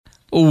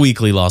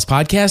Weekly Lost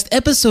Podcast,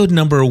 episode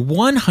number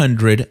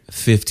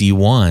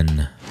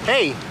 151.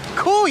 Hey,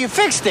 cool, you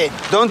fixed it.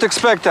 Don't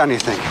expect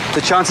anything.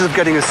 The chances of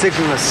getting a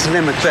signal are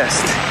slim at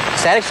best.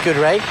 Static's good,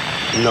 right?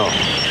 No.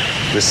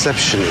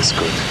 Reception is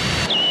good.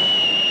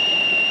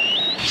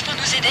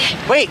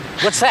 Wait,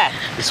 what's that?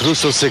 It's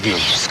Russo signal.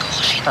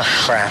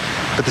 Oh, crap.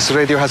 But this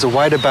radio has a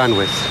wider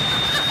bandwidth.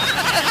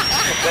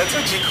 That's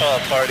what you call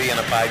a party in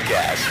a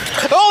podcast.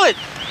 Hold it!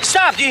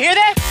 Stop, do you hear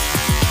that?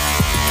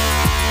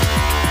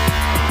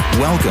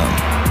 Welcome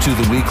to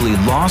the weekly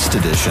Lost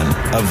edition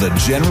of the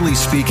Generally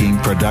Speaking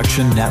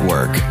Production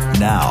Network.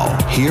 Now,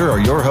 here are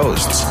your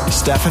hosts,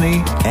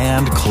 Stephanie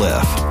and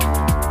Cliff.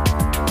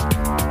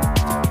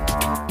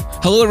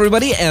 Hello,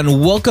 everybody,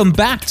 and welcome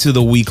back to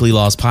the Weekly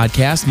Lost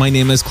Podcast. My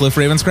name is Cliff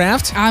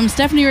Ravenscraft. I'm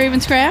Stephanie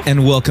Ravenscraft.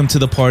 And welcome to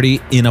the party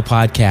in a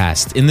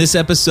podcast. In this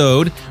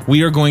episode,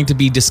 we are going to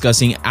be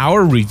discussing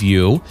our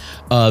review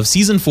of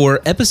Season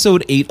 4,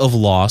 Episode 8 of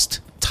Lost,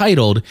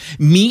 titled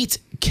Meet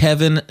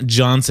Kevin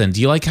Johnson. Do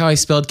you like how I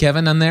spelled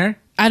Kevin on there?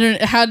 I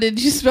don't. How did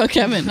you spell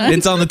Kevin?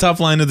 It's on the top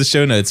line of the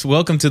show notes.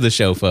 Welcome to the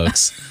show,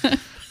 folks.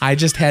 I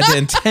just had to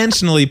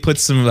intentionally put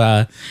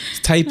some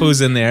typos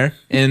in there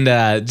and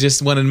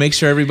just wanted to make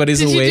sure everybody's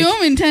awake. Did you do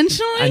them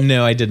intentionally?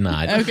 No, I did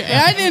not. Okay,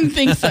 I didn't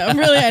think so.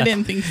 Really, I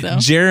didn't think so.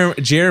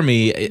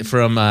 Jeremy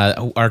from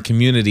our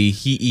community,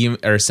 he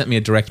sent me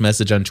a direct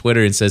message on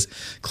Twitter and says,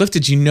 Cliff,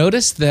 did you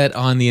notice that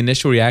on the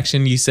initial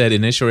reaction, you said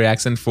initial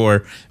reaction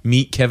for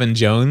Meet Kevin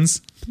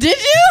Jones? Did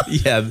you?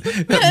 Yeah.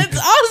 That's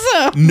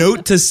awesome.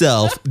 Note to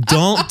self,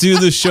 don't do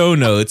the show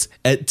notes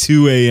at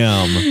 2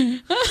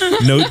 a.m.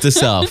 Note to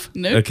self.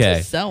 Note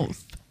to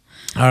self.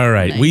 All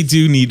right.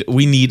 Nice.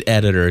 We need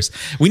editors.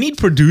 We need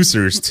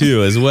producers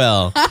too as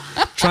well.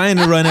 Trying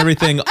to run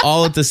everything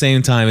all at the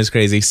same time is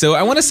crazy. So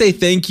I want to say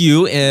thank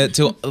you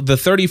to the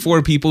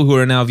 34 people who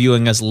are now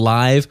viewing us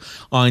live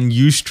on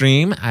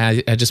Ustream.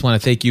 I just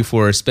want to thank you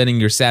for spending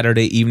your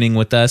Saturday evening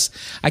with us.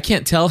 I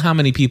can't tell how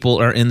many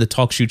people are in the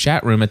TalkShoe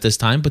chat room at this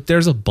time, but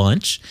there's a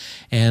bunch.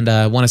 And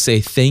I want to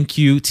say thank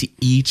you to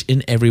each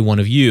and every one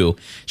of you.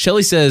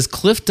 Shelly says,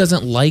 Cliff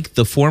doesn't like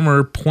the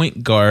former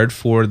point guard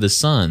for the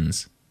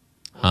Suns.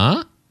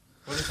 Huh?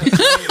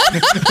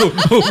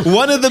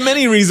 One of the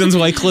many reasons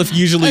why Cliff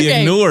usually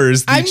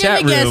ignores the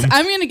chat room.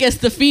 I'm going to guess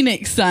the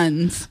Phoenix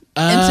Suns.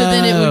 And so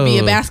then it would be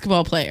a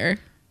basketball player.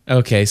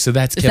 Okay, so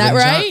that's Is Kevin. That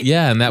right?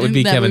 Yeah, and that would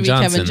be Kevin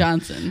Johnson. Kevin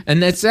Johnson.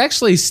 And it's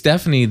actually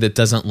Stephanie that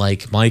doesn't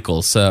like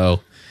Michael, so...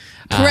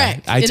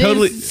 Correct. It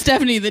is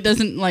Stephanie that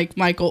doesn't like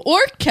Michael or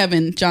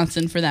Kevin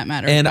Johnson for that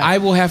matter. And I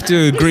will have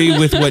to agree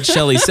with what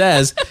Shelly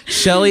says.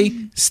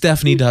 Shelly,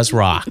 Stephanie does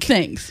rock.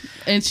 Thanks.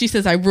 And she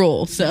says I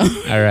rule, so.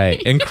 All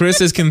right. And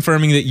Chris is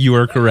confirming that you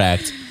are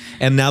correct.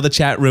 And now the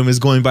chat room is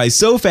going by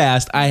so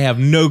fast, I have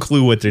no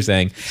clue what they're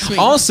saying. Sweet.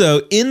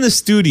 Also, in the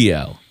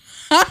studio.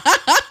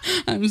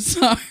 I'm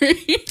sorry.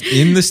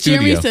 In the studio.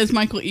 Jeremy says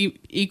Michael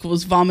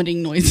equals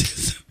vomiting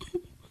noises.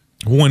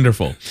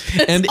 Wonderful.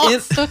 And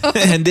awesome.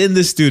 And in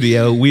the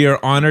studio, we are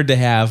honored to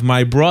have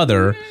my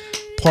brother,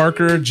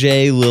 Parker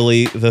J.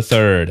 Lilly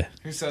III.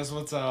 Who says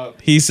what's up?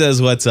 He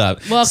says what's up.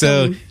 Welcome.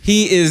 So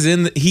he is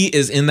in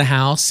the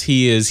house.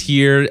 He is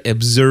here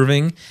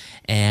observing,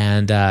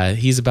 and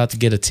he's about to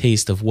get a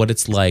taste of what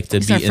it's like to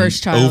be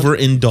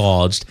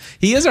overindulged.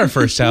 He is our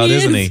first child,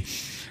 isn't he?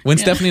 When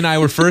Stephanie and I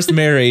were first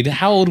married,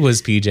 how old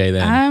was PJ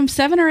then?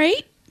 7 or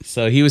 8.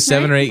 So he was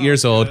 7 or 8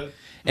 years old.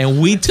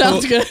 And we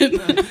Sounds good.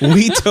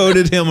 we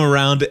toted him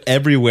around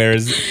everywhere,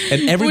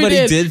 and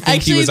everybody did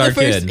think he was our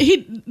kid.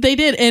 They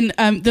did,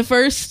 and the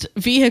first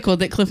vehicle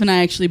that Cliff and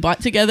I actually bought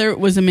together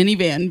was a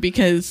minivan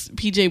because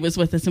PJ was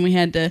with us, and we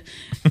had to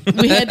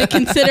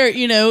consider,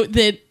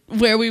 that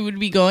where we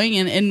would be going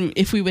and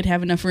if we would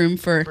have enough room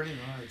for.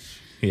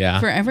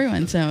 Yeah, for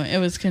everyone. So it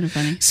was kind of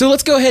funny. So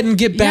let's go ahead and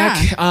get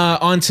back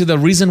onto the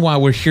reason why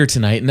we're here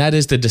tonight, and that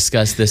is to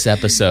discuss this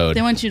episode.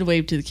 They want you to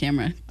wave to the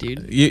camera,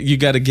 dude. You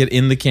got to get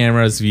in the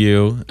camera's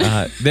view.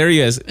 There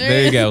he is.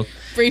 There you go.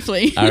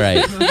 Briefly. All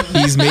right.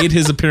 He's made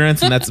his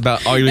appearance, and that's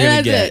about all you're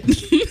going to get.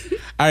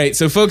 All right,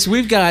 so folks,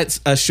 we've got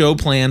a show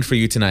planned for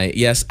you tonight.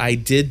 Yes, I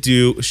did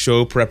do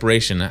show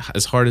preparation.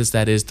 As hard as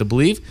that is to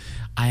believe,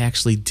 I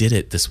actually did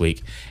it this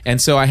week.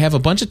 And so I have a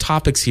bunch of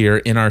topics here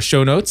in our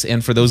show notes.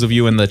 And for those of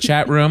you in the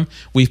chat room,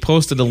 we've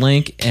posted a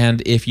link.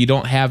 And if you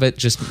don't have it,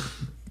 just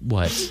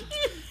what?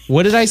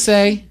 What did I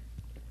say?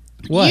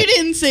 What? You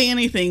didn't say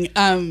anything.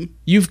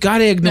 You've got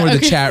to ignore the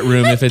chat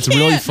room if it's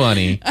really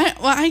funny.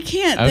 I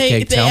can't.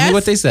 Okay, tell me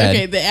what they said.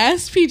 Okay, they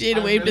asked PJ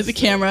to wave to the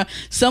camera.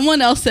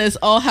 Someone else says,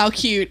 "Oh, how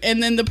cute!"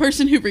 And then the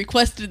person who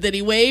requested that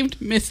he waved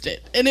missed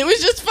it, and it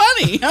was just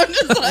funny. I'm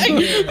just like,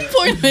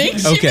 poor thing,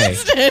 she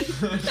missed it.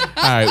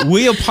 All right,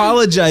 we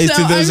apologize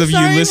to those of you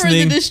listening.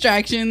 Sorry for the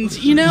distractions.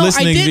 I didn't know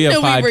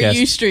we were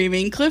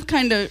Ustreaming. Cliff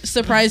kind of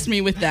surprised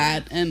me with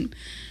that, and.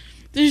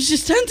 There's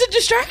just tons of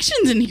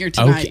distractions in here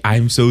tonight. Okay,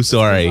 I'm so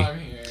sorry. Right.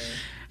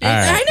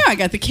 I know. I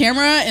got the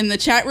camera in the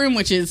chat room,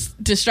 which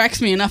distracts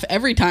me enough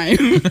every time.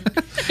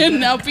 And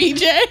now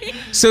PJ.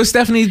 So,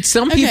 Stephanie,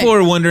 some people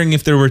are wondering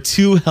if there were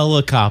 2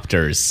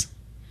 helicopters.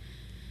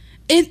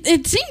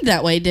 It seemed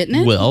that way, didn't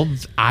it? Well,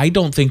 I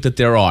don't think that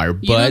there are.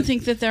 But you don't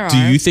think that there are? Do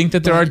you think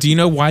that there are? But- Do you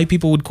know why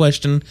people would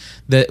question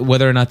that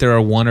whether or not there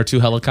are 1 or 2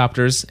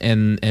 helicopters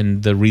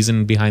and the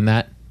reason behind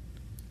that?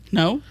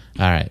 No.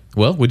 All right.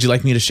 Well, would you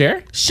like me to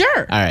share?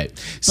 Sure. All right.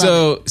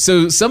 So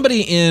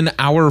somebody in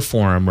our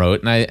forum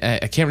wrote, and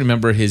I can't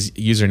remember his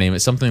username.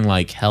 It's something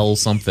like hell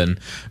something.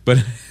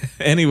 But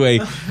anyway,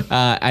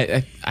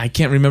 I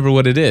can't remember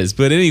what it is.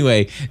 But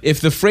anyway, if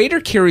the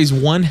freighter carries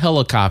 1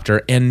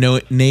 helicopter and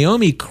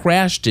Naomi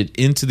crashed it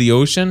into the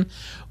ocean,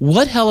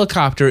 what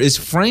helicopter is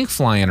Frank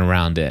flying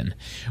around in?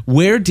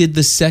 Where did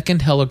the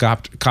second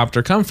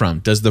helicopter come from?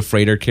 Does the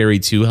freighter carry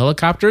 2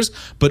 helicopters,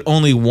 but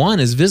only 1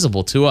 is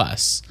visible to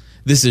us?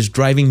 This is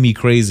driving me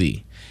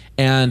crazy.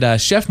 And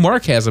Chef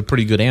Mark has a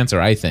pretty good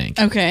answer, I think.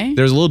 Okay.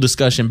 There's a little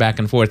discussion back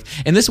and forth.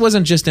 And this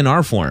wasn't just in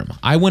our forum.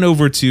 I went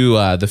over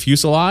to the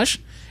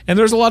fuselage, and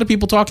there's a lot of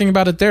people talking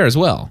about it there as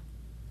well.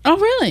 Oh,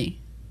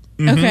 really?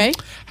 Mm-hmm. Okay.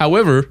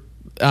 However,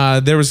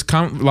 there was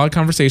a lot of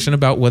conversation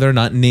about whether or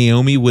not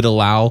Naomi would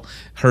allow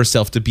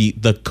herself to be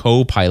the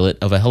co-pilot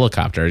of a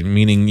helicopter.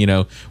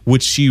 Meaning,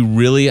 would she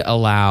really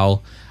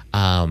allow...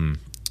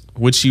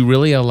 what's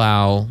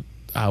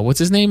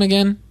his name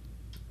again?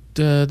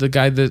 The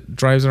guy that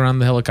drives around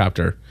the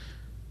helicopter.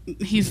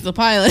 He's the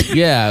pilot.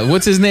 Yeah,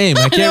 what's his name?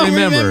 I can't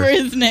remember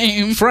his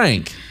name.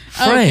 Frank.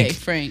 Okay,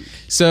 Frank.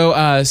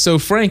 So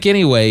Frank,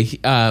 anyway,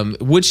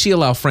 would she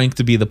allow Frank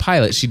to be the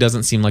pilot? She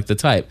doesn't seem like the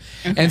type.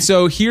 Okay. And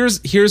so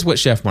here's what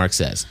Chef Mark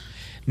says.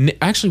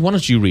 Actually, why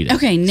don't you read it?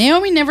 Okay,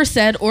 Naomi never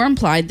said or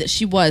implied that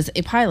she was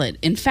a pilot.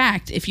 In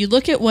fact, if you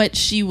look at what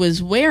she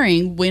was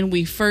wearing when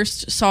we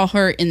first saw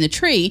her in the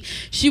tree,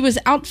 she was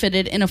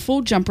outfitted in a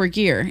full jumper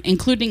gear,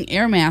 including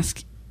air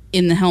mask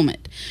in the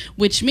helmet,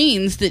 which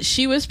means that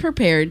she was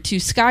prepared to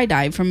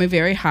skydive from a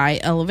very high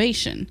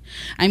elevation.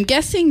 I'm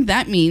guessing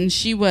that means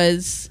she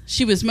was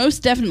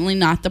most definitely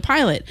not the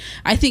pilot.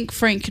 I think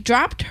Frank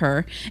dropped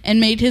her and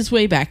made his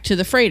way back to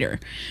the freighter.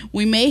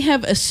 We may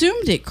have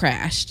assumed it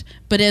crashed,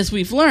 but as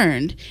we've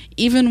learned,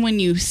 even when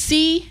you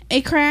see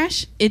a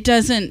crash, it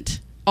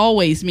doesn't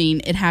always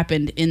mean it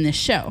happened in this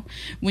show.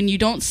 When you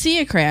don't see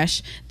a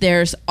crash,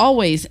 there's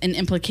always an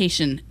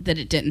implication that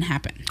it didn't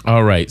happen.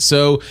 All right.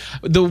 So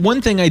the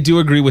one thing I do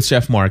agree with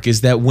Chef Mark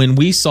is that when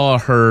we saw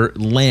her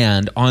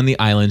land on the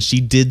island, she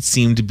did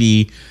seem to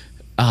be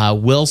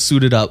well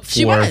suited up for...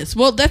 She was.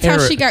 Well, that's how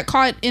she got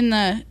caught in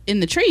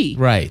the tree.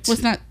 Right.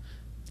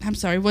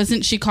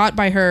 Wasn't she caught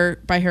by her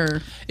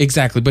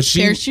Exactly, but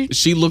parachute?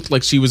 She looked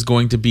like she was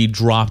going to be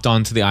dropped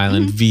onto the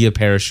island via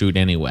parachute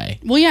anyway.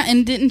 Well, yeah,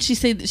 and didn't she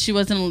say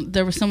that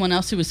there was someone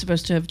else who was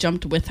supposed to have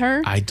jumped with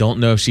her? I don't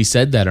know if she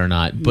said that or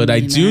not, but I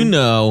do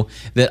know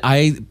that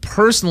I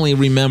personally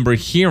remember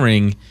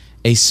hearing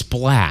a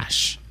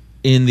splash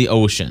in the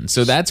ocean.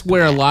 So that's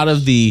where a lot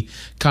of the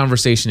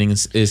conversation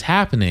is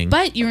happening.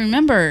 But you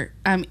remember,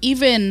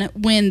 even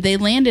when they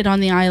landed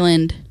on the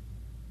island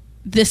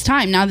this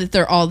time, now that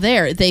they're all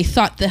there, they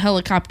thought the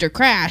helicopter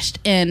crashed,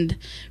 and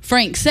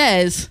Frank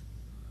says,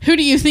 "Who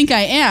do you think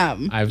I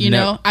am?"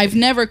 I've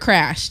never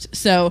crashed.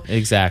 So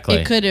exactly,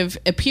 it could have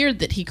appeared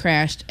that he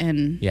crashed,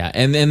 and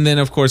and then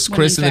of course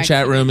Chris in the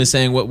chat room is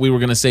saying what we were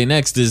going to say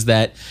next is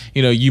that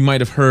you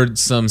might have heard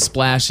some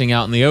splashing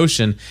out in the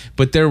ocean,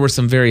 but there were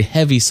some very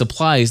heavy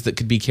supplies that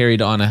could be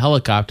carried on a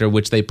helicopter,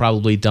 which they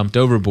probably dumped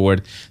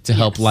overboard to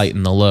help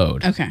lighten the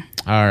load. Okay,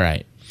 all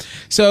right.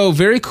 So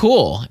very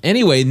cool.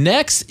 Anyway,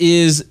 next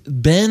is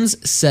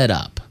Ben's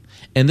setup.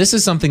 And this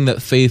is something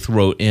that Faith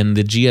wrote in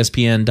the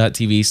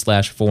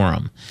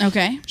gspn.tv/forum.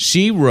 Okay.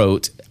 She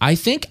wrote, I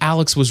think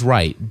Alex was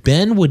right.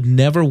 Ben would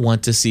never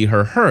want to see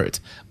her hurt,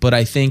 but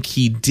I think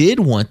he did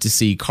want to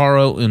see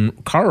Carl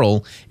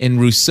and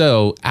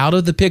Rousseau out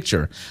of the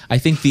picture. I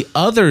think the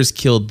others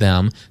killed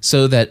them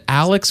so that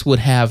Alex would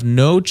have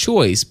no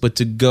choice but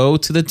to go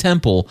to the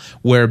temple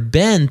where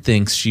Ben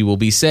thinks she will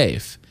be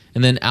safe.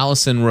 And then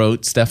Allison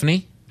wrote,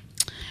 Stephanie?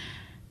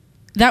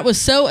 That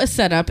was so a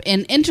setup,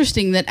 and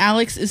interesting that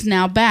Alex is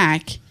now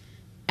back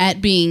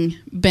at being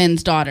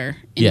Ben's daughter,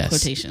 in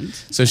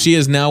quotations. So she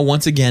is now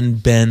once again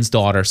Ben's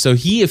daughter. So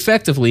he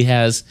effectively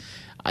has,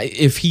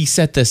 if he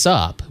set this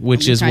up,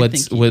 which is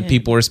what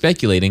people are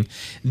speculating,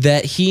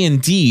 that he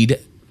indeed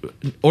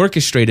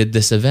orchestrated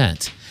this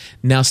event.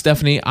 Now,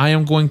 Stephanie, I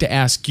am going to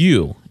ask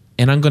you,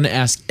 and I'm going to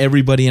ask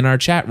everybody in our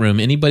chat room,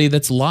 anybody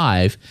that's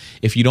live,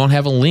 if you don't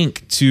have a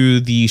link to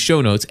the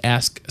show notes,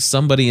 ask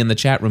somebody in the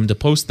chat room to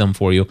post them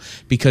for you,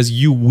 because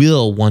you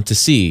will want to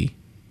see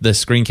the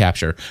screen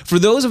capture. For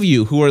those of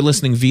you who are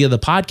listening via the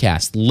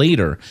podcast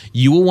later,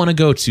 you will want to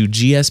go to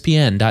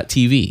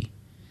gspn.tv.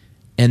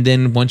 And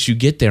then once you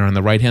get there, on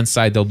the right-hand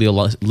side, there'll be a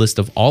list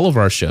of all of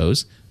our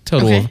shows.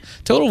 Okay.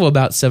 Total of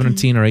about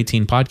 17 or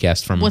 18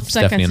 podcasts from What's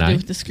that got Stephanie to and do I.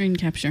 with the screen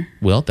capture?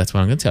 Well, that's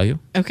what I'm going to tell you.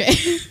 Okay.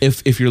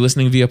 If you're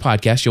listening via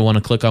podcast, you'll want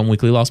to click on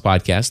Weekly Lost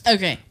Podcast.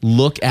 Okay.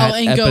 Look at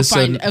and go episode.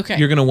 find- okay.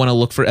 You're going to want to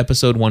look for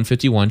episode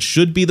 151.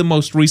 Should be the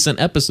most recent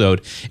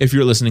episode if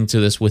you're listening to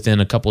this within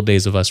a couple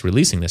days of us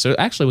releasing this, or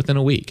actually within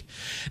a week.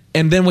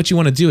 And then what you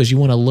want to do is you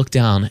want to look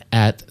down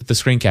at the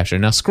screen capture.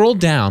 Now scroll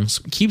down,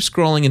 keep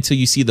scrolling until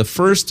you see the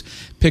first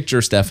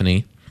picture,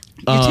 Stephanie.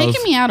 You're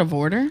taking me out of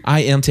order.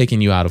 I am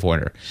taking you out of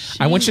order.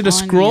 I want you to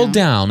Shame on scroll you.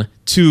 down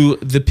to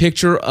the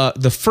picture,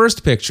 the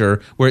first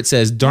picture where it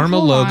says Dharma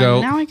Hold on.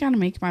 logo. Now I got to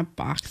make my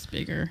box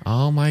bigger.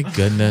 Oh my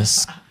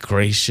goodness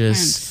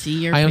gracious.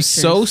 see your I am pictures.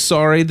 so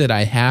sorry that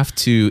I have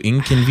to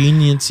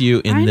inconvenience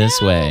you in I this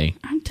know. way.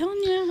 I'm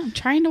telling you, I'm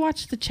trying to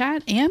watch the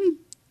chat and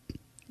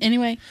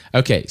anyway.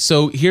 Okay,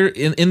 so here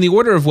in the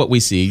order of what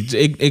we see,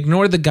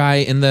 ignore the guy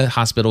in the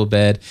hospital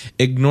bed,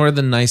 ignore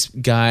the nice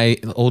guy,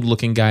 old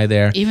looking guy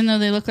there. Even though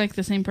they look like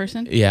the same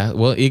person. Yeah,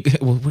 well,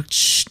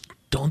 shh,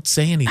 don't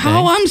say anything.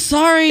 Oh, I'm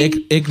sorry.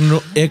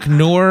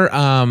 Ignore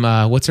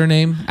what's her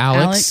name?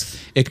 Alex. Alex.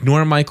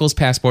 Ignore Michael's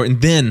passport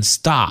and then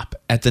stop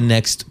at the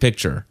next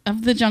picture.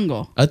 Of the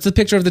jungle. That's the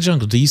picture of the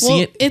jungle. Do you see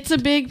Well, it? it's a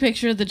big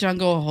picture of the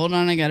jungle. Hold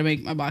on, I got to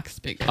make my box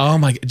bigger. Oh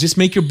my! Just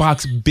make your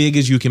box big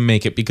as you can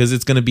make it because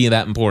it's going to be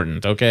that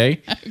important.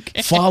 Okay.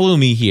 Okay. Follow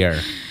me here.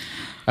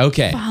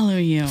 Okay. Follow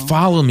you.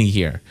 Follow me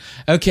here.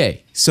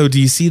 Okay. So do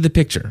you see the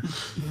picture?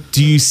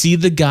 Do you see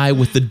the guy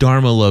with the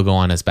Dharma logo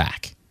on his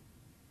back?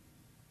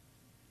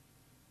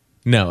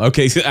 No.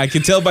 Okay. So I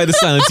can tell by the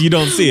silence you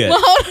don't see it.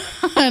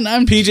 Hold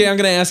on. PJ, I'm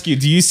going to ask you.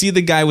 Do you see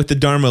the guy with the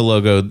Dharma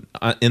logo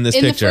in this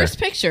in picture? the first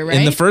picture, right?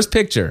 In the first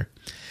picture.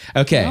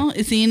 Okay. Well,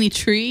 is he in a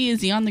tree?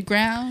 Is he on the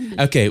ground?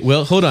 Okay.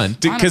 Well, hold on,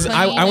 because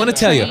I want to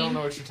tell you.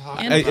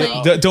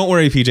 Don't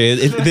worry, PJ.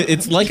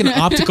 It's like an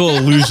optical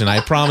illusion.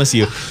 I promise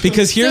you.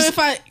 Because here's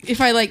So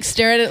if I like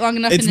stare at it long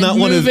enough it's and not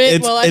then one move of it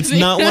it's while I it's see-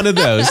 not one of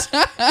those.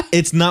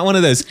 It's not one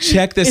of those.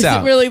 Check this Is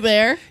out. it really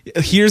there?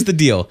 Here's the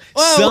deal.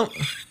 Whoa.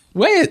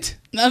 Wait.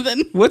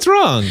 Nothing. What's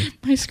wrong?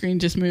 My screen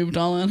just moved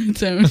all on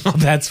its own. Oh,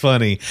 that's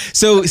funny.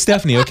 So,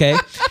 Stephanie, okay,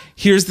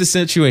 here's the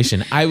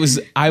situation. I was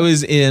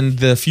in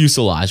the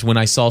fuselage when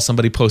I saw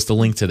somebody post a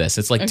link to this.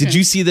 It's like, did Okay.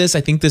 you see this?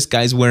 I think this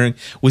guy's wearing,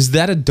 was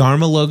that a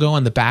Dharma logo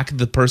on the back of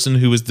the person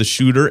who was the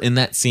shooter in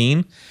that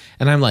scene?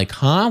 And I'm like,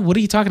 huh? What are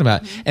you talking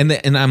about? And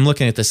I'm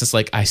looking at this. It's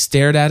like, I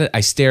stared at it.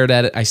 I stared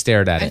at it. I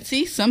stared at I it.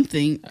 see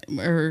something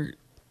or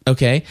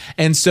Okay.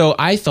 And so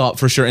I thought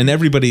for sure, and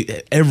everybody,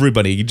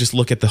 you just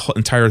look at the whole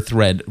entire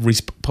thread,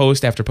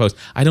 post after post.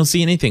 I don't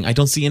see anything. I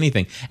don't see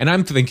anything. And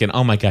I'm thinking,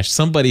 oh my gosh,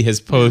 somebody has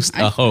posted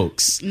a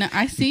hoax. no,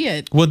 I see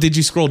it. Well, did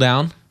you scroll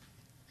down?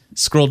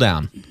 Scroll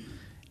down.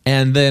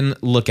 And then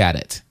look at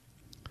it.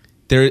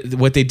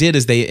 What they did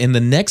is in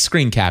the next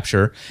screen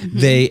capture,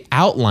 they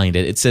outlined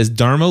it. It says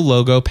Dharma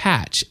logo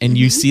patch. And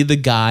you see the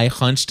guy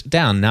hunched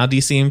down. Now do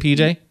you see him,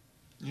 PJ?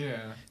 Yeah.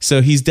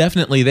 So he's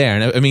definitely there.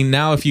 And I mean,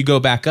 now if you go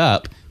back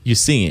up, you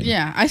see him.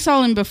 Yeah, I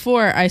saw him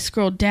before I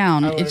scrolled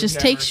down. It just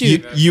takes you.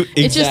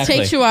 Exactly. It just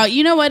takes you out.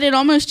 You know what? It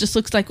almost just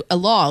looks like a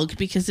log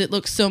because it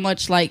looks so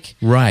much like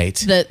Right.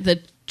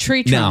 the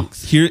tree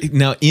trunks.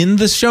 Now in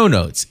the show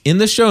notes,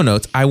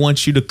 I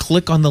want you to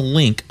click on the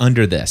link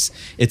under this.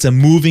 It's a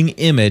moving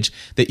image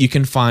that you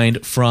can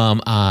find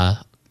from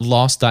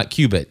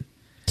lost.qubit.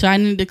 So I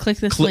need to click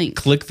this link.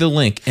 Click the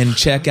link and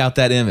check out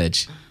that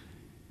image.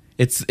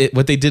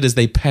 What they did is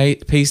they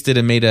pasted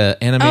and made a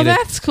Oh, animated.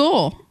 that's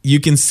cool. You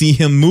can see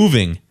him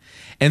moving.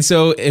 And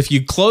so if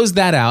you close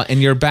that out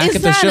and you're back Is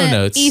at the that show an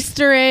notes,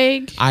 Easter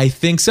egg? I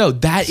think so.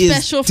 That is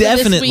Special for this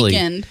definitely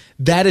weekend.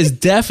 that is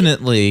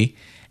definitely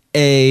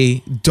a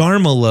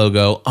Dharma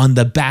logo on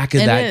the back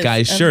of It that is,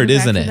 guy's of shirt, the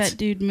back isn't of it? That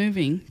dude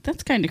moving.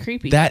 That's kind of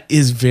creepy. That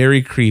is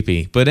very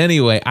creepy. But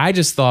anyway, I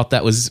just thought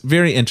that was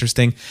very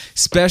interesting.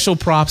 Special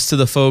props to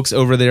the folks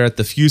over there at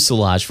the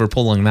fuselage for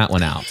pulling that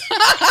one out.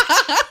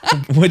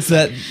 What's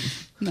that?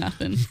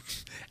 Nothing.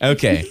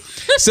 Okay.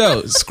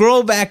 So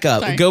scroll back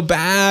up. Sorry. Go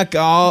back.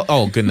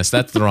 Oh, goodness.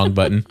 That's the wrong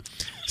button.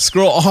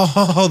 Scroll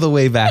all the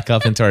way back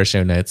up into our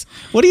show notes.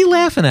 What are you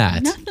laughing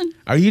at? Nothing.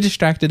 Are you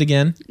distracted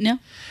again? No.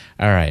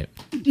 All right.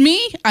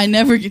 Me? I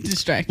never get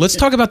distracted. Let's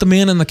talk about the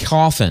man in the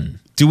coffin.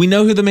 Do we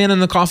know who the man in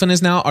the coffin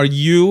is now? Are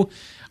you?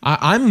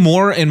 I'm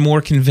more and more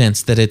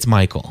convinced that it's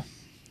Michael.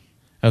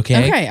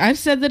 Okay. Okay, I've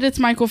said that it's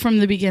Michael from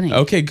the beginning.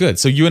 Okay, good.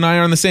 So you and I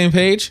are on the same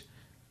page?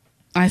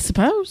 I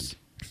suppose.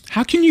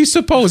 How can you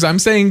suppose? I'm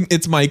saying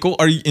it's Michael,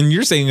 and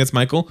you're saying it's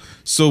Michael.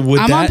 So would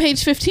I'm that? on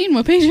page 15.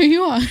 What page are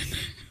you on?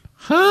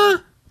 Huh?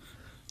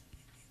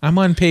 I'm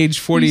on page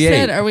 48. You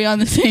said, are we on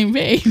the same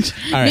page?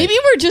 right. Maybe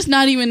we're just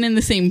not even in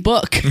the same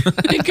book.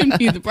 It could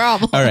be the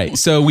problem. All right,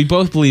 so we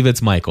both believe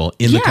it's Michael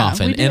in the Yeah,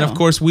 coffin, we do. and of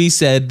course we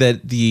said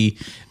that the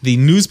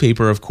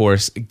newspaper, of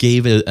course,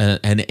 gave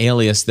an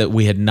alias that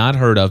we had not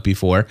heard of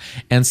before,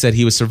 and said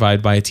he was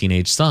survived by a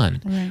teenage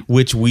son, Right.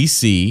 which we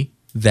see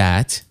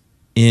that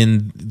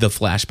in the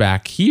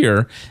flashback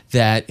here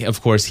that,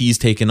 of course, he's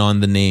taken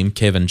on the name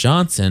Kevin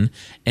Johnson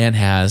and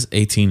has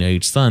a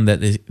teenage son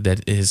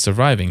that is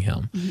surviving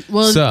him.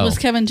 Well, So- was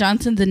Kevin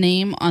Johnson the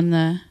name on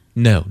the...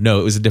 No,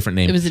 it was a different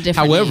name. It was a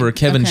different However, name.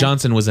 Kevin Okay.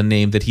 Johnson was a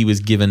name that he was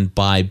given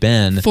by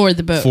Ben For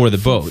the boat. For the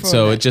boat. For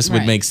So the- it just would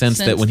right. make sense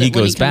that when he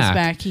comes goes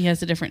back, he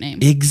has a different name.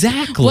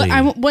 Exactly.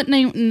 What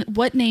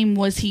name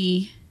was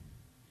he...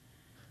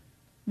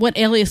 What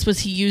alias was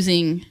he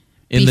using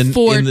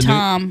before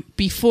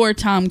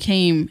Tom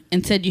came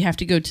and said you have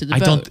to go to the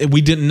boat?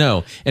 We didn't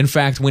know. In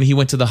fact, when he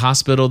went to the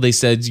hospital, they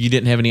said you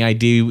didn't have any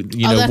idea,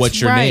 that's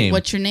what's your right. name.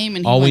 What's your name?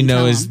 And he all we wouldn't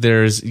know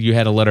tell is him. you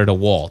had a letter to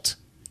Walt.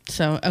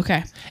 So,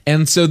 okay.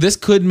 And so this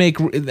could make,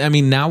 I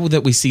mean, now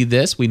that we see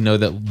this, we know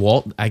that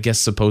Walt, I guess,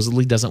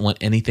 supposedly doesn't want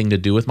anything to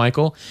do with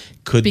Michael.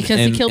 Because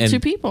he killed two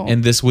people.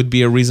 And this would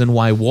be a reason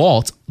why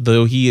Walt,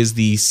 though he is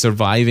the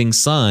surviving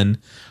son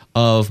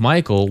of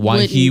Michael,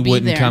 why he Wouldn't be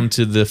wouldn't there. come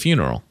to the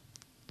funeral.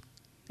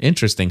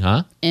 Interesting,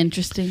 huh?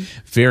 Interesting.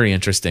 Very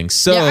interesting.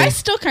 So Yeah, I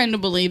still kind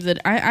of believe that.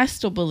 I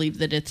still believe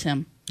that it's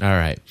him. All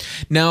right.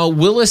 Now,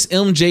 Willis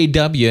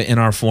MJW in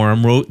our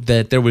forum wrote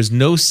that there was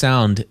no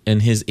sound in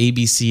his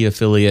ABC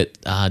affiliate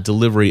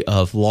delivery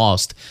of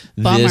Lost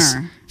this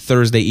Bummer.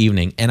 Thursday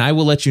evening. And I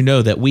will let you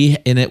know that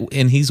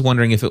and he's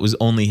wondering if it was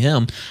only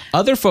him.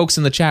 Other folks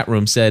in the chat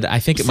room said, I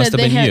think it must Said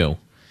have they been had- you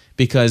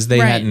because they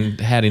Right. hadn't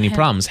had any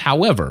problems.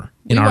 However,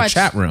 in We our watched-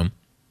 chat room,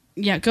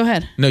 Yeah, go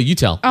ahead. no, you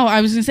tell. Oh,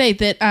 I was going to say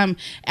that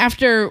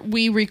after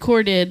we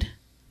recorded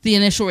the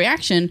initial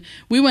reaction,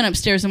 we went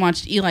upstairs and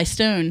watched Eli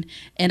Stone,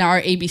 and our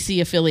ABC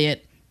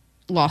affiliate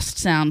lost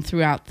sound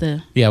throughout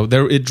the... Yeah,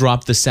 it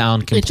dropped the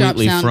sound It dropped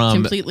completely sound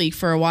completely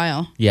for a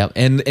while. Yeah,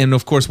 and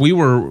of course we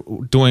were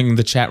doing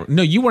the chat.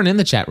 No, you weren't in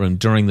the chat room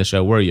during the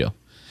show, were you?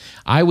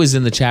 I was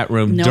in the chat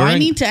room. No, during, I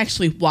need to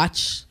actually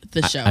watch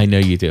the show. I know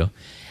you do,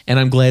 and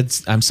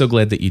I'm so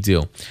glad that you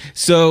do.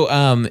 So,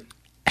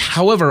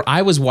 however,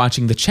 I was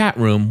watching the chat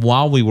room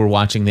while we were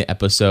watching the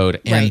episode,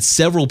 and Right.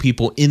 several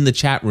people in the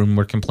chat room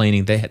were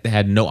complaining they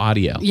had no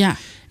audio. Yeah.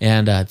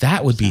 and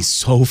that would be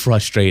so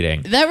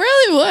frustrating. That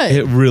really would.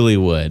 It really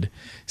would.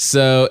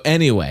 So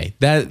anyway,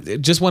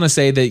 just want to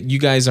say that you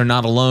guys are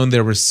not alone.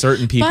 There were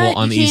certain people But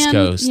on the you East can,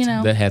 Coast you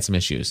know, that had some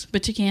issues.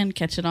 but you can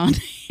catch it on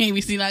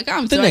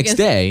ABC.com. The so next I guess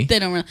day. They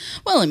don't really...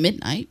 Well, at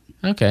midnight.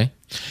 Okay.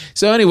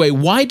 So anyway,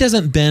 why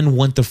doesn't Ben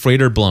want the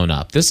freighter blown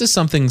up? This is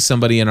something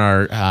somebody in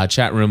our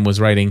chat room was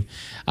writing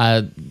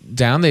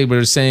down. They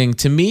were saying,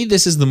 to me,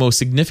 this is the most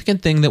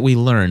significant thing that we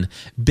learned.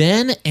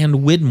 Ben and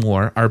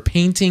Widmore are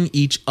painting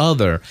each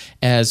other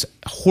as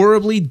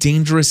horribly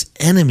dangerous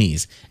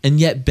enemies. And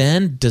yet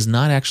Ben does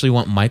not actually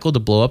want Michael to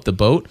blow up the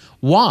boat.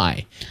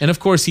 Why? And of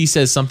course, he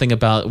says something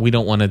about we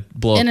don't want to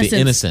blow up the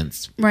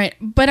innocents. Right.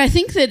 But I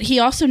think that he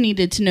also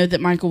needed to know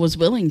that Michael was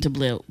willing to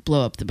blow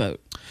up the boat.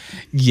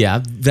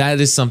 Yeah,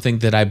 that is something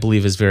that I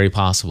believe is very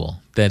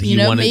possible. That he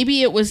wanted.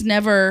 Maybe it was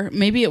never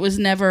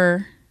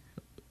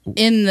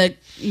in the,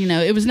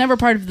 it was never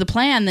part of the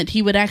plan that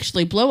he would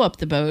actually blow up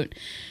the boat.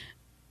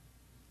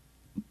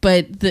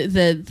 But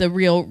the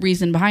real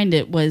reason behind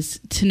it was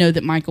to know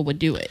that Michael would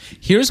do it.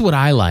 Here's what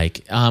I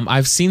like.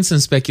 I've seen some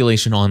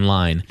speculation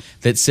online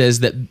that says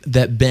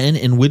that Ben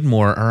and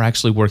Widmore are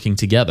actually working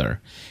together.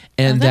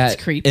 And that's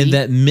creepy. And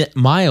that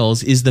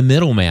Miles is the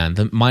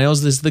middleman.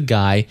 Miles is the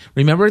guy.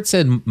 Remember, it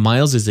said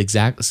Miles is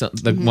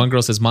one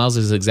girl says Miles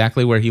is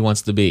exactly where he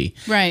wants to be.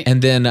 Right.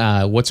 And then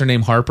what's her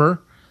name?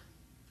 Harper.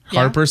 Yeah.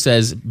 Harper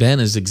says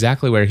Ben is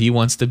exactly where he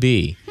wants to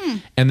be.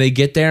 And they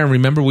get there, and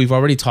remember, we've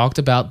already talked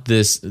about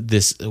this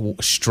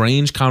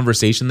strange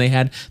conversation they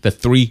had, the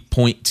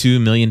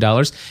 $3.2 million.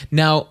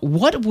 Now,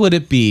 what would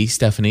it be,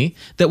 Stephanie,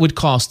 that would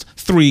cost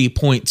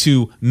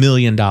 $3.2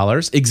 million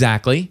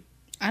exactly?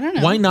 I don't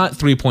know. Why not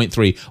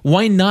 3.3?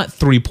 Why not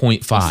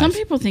 3.5? Some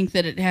people think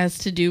that it has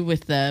to do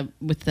with the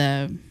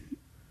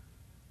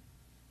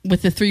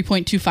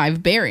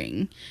 3.25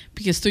 bearing,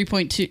 because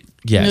 $3.2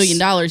 million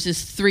dollars is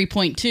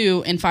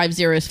 3.2 and 5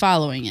 zeros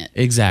following it.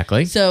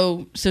 Exactly.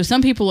 So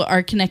some people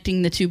are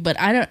connecting the two, but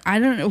I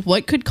don't know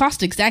what could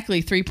cost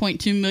exactly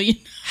 $3.2 million.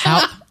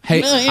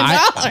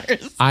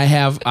 I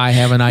have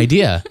an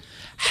idea.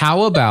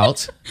 How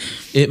about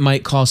it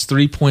might cost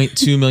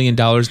 $3.2 million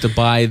to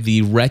buy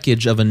the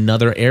wreckage of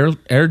another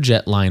air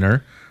jet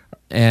liner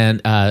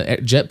and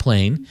jet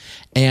plane,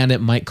 and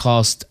it might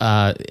cost.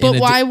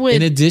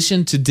 In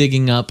addition to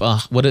digging up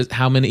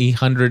how many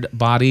hundred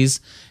bodies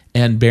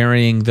and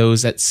burying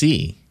those at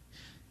sea?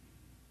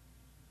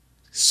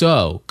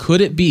 So could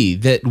it be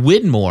that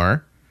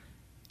Widmore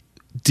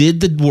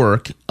did the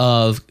work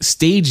of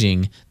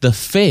staging the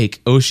fake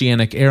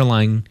Oceanic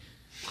Airline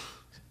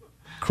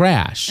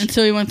crash? And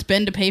so he wants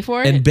Ben to pay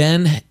for it? And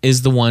Ben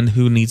is the one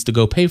who needs to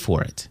go pay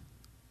for it.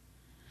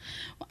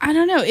 I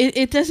don't know.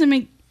 It doesn't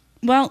make...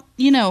 Well,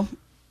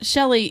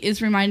 Shelley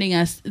is reminding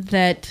us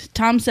that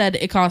Tom said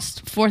it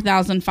cost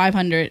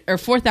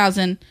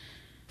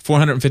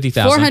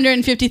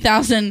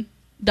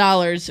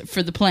 $450,000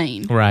 for the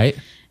plane. Right.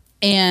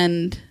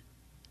 And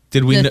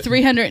did we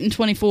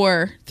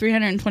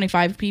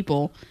 325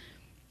 people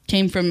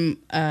came from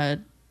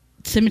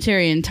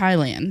cemetery in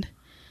Thailand.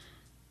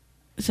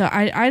 So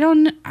I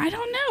don't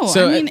know.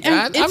 So, I mean,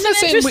 I'm it's not an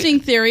saying interesting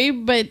theory,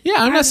 but Yeah,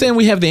 I'm not saying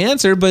we have the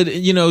answer, but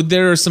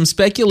there are some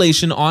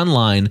speculation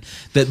online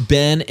that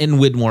Ben and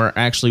Widmore are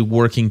actually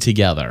working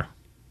together.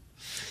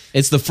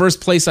 It's the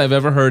first place I've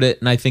ever heard it,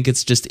 and I think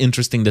it's just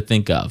interesting to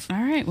think of. All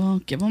right,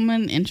 well, give them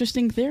an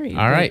interesting theory.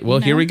 All right, well,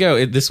 here we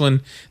go. This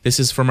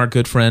is from our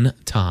good friend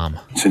Tom.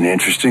 It's an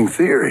interesting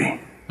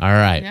theory. All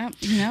right.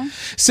 Yeah,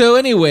 So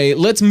anyway,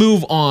 let's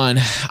move on.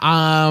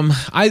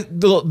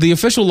 The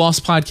official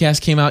Lost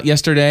podcast came out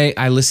yesterday.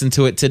 I listened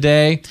to it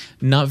today.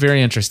 Not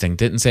very interesting.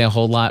 Didn't say a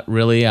whole lot,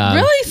 really.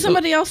 Really?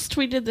 Somebody else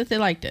tweeted that they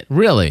liked it.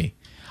 Really?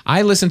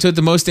 I listened to it.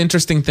 The most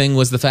interesting thing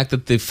was the fact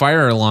that the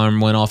fire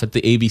alarm went off at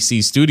the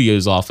ABC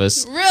Studios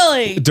office.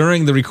 Really?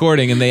 During the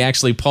recording, and they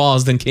actually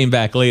paused and came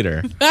back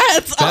later.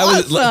 That's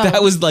awesome.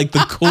 That was like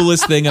the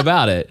coolest thing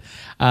about it.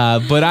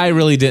 But I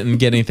really didn't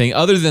get anything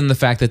other than the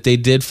fact that they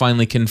did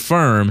finally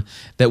confirm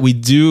that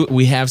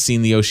we have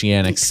seen the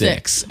Oceanic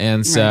 6.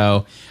 And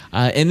so,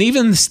 and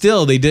even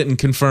still, they didn't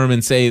confirm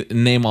and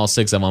name all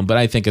 6 of them, but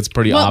I think it's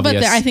pretty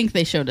obvious. But I think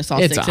they showed us all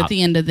 6 at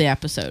the end of the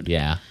episode.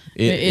 Yeah.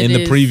 In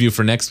the preview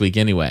for next week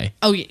anyway.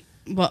 Oh, yeah.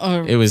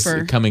 Well, it was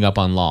coming up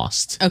on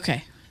Lost.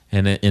 Okay.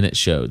 And it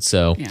showed.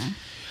 So, yeah.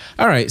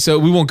 All right. So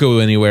we won't go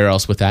anywhere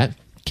else with that.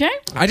 Okay.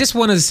 I just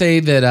wanted to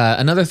say that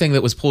another thing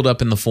that was pulled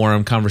up in the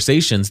forum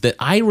conversations that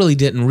I really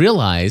didn't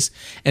realize,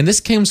 and this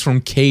comes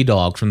from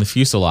K-Dog from the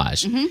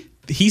Fuselage. Mm-hmm.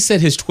 He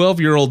said his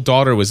 12-year-old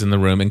daughter was in the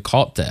room and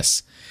caught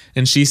this.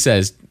 And she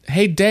says,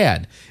 "Hey,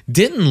 Dad,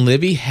 didn't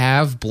Libby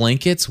have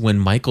blankets when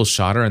Michael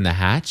shot her in the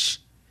hatch?"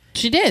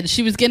 She did.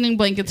 She was getting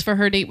blankets for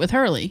her date with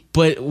Hurley.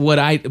 But what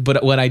I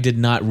did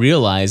not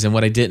realize, and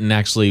what I didn't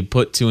actually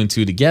put 2 and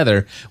 2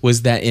 together,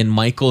 was that in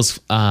Michael's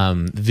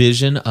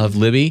vision of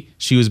Libby,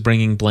 she was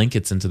bringing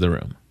blankets into the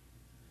room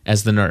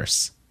as the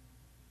nurse.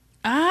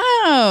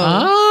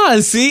 Oh.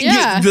 See,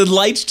 yeah. The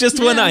lights just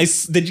went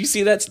nice. Did you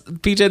see that,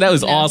 PJ? That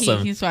was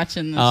awesome. He's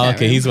watching the chat room.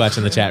 Okay, he's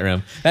watching the chat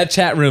room. That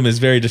chat room is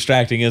very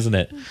distracting, isn't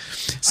it?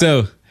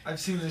 So. I've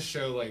seen this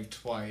show like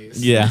twice.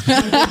 Yeah.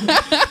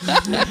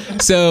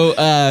 So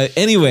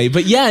anyway,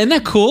 but yeah, isn't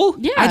that cool?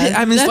 Yeah.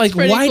 I mean, it's like,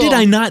 why did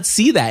I not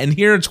see that? And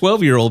here a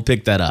 12-year-old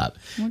picked that up.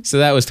 So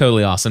that was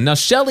totally awesome. Now,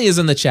 Shelly is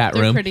in the chat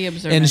room. Pretty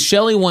observant. And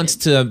Shelly wants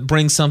to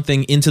bring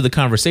something into the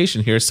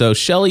conversation here. So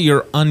Shelly,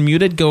 you're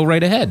unmuted. Go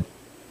right ahead.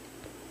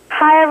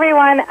 Hi,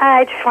 everyone.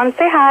 I just want to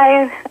say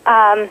hi.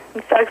 I'm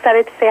so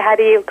excited to say hi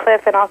to you,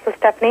 Cliff, and also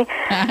Stephanie.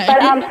 Hi.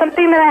 But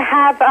something that I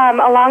have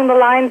along the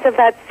lines of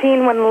that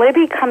scene when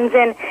Libby comes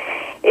in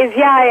is,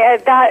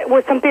 that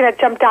was something that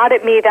jumped out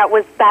at me. That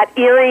was that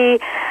eerie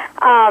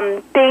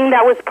thing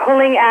that was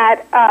pulling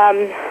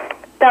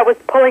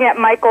at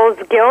Michael's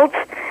guilt,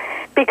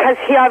 because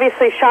he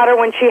obviously shot her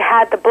when she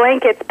had the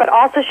blankets, but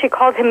also she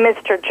called him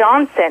Mr.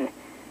 Johnson.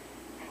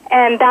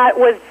 And that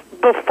was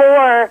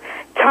before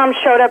Tom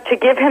showed up to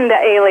give him the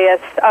alias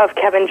of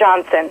Kevin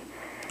Johnson.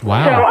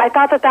 Wow. So I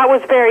thought that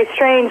was very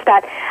strange.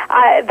 That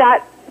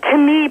to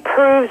me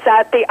proves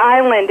that the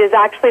island is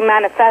actually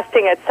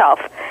manifesting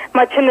itself,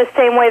 much in the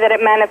same way that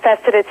it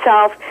manifested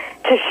itself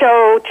to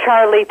show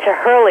Charlie to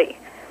Hurley.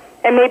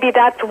 And maybe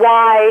that's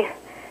why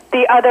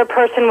the other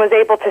person was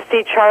able to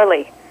see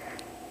Charlie.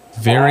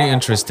 Very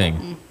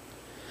interesting.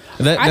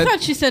 I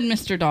thought she said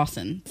Mr.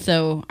 Dawson,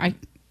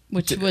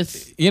 which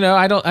was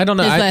I don't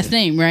know his last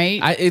name, right?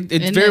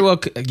 It's very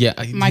well, yeah.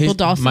 Michael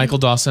Dawson. Michael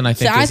Dawson, I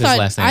think, is his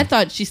last name. I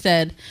thought she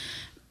said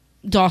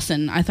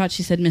Dawson. I thought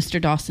she said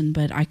Mr. Dawson,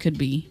 but I could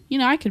be,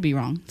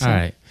 wrong. So. All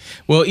right.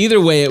 Well,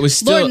 either way, it was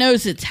still. Lord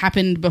knows it's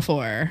happened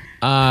before.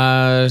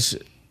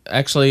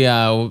 Actually,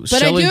 but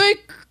Shelley, I do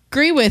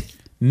agree with.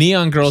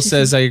 Neon Girl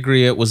says, "I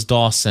agree. It was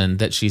Dawson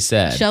that she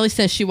said." Shelly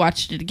says she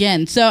watched it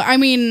again. So I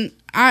mean,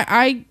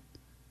 I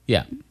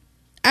yeah.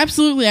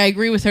 Absolutely, I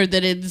agree with her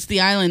that it's the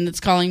island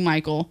that's calling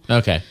Michael.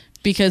 Okay.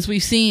 Because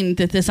we've seen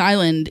that this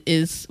island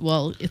is,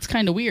 it's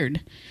kind of weird.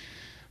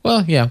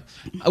 Well, yeah.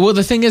 Well,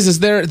 the thing is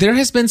there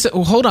has been.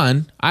 Hold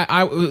on.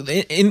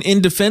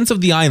 In defense of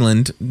the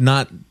island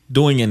not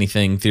doing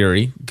anything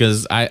theory,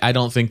 because I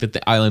don't think that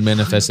the island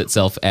manifests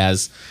itself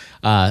as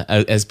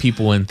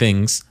people and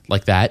things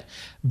like that.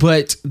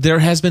 But there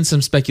has been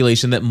some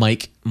speculation that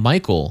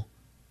Michael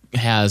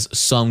has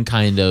some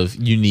kind of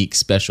unique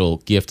special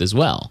gift as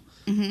well.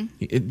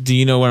 Mm-hmm. Do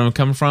you know where I'm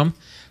coming from?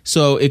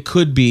 So it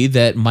could be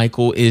that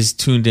Michael is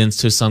tuned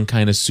into some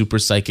kind of super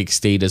psychic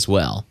state as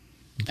well.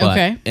 But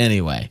okay.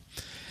 Anyway,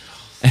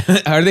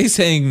 are they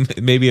saying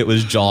maybe it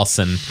was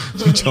Jolson?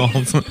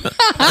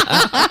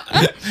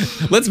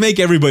 Let's make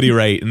everybody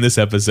right in this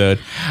episode.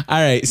 All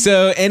right.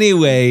 So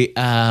anyway,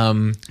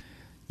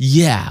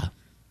 yeah.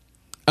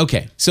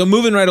 Okay, so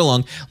moving right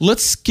along,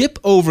 let's skip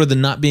over the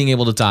not being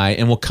able to die,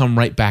 and we'll come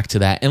right back to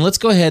that. And let's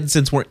go ahead,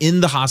 since we're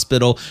in the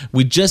hospital,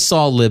 we just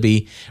saw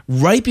Libby.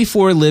 Right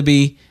before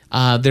Libby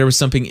there was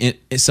something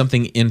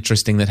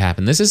interesting that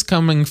happened. This is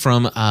coming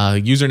from a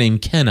user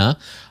named Kenna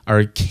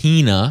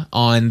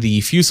on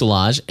the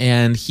fuselage,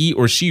 and he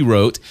or she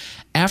wrote,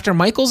 after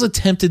Michael's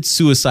attempted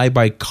suicide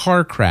by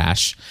car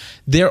crash,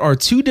 there are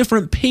two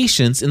different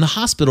patients in the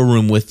hospital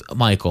room with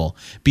Michael.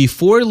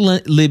 Before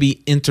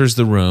Libby enters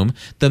the room,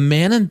 the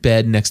man in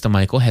bed next to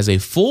Michael has a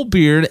full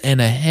beard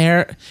and a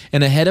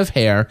head of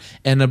hair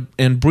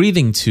and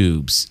breathing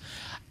tubes.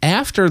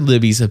 After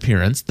Libby's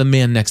appearance, the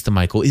man next to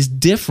Michael is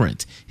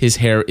different. His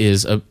hair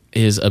is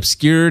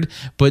obscured,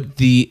 but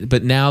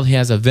now he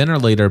has a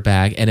ventilator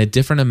bag and a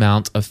different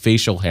amount of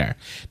facial hair.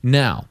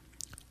 Now,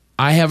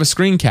 I have a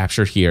screen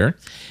capture here,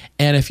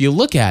 and if you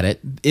look at it,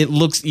 it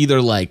looks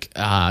either like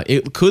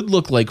it could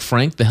look like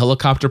Frank, the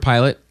helicopter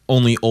pilot,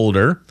 only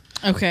older.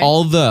 Okay.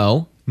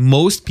 Although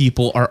most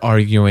people are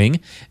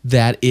arguing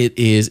that it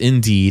is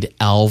indeed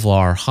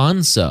Alvar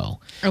Hanso.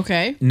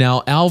 Okay.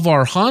 Now,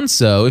 Alvar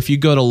Hanso, if you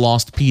go to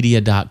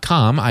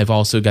lostpedia.com, I've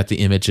also got the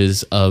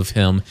images of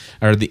him,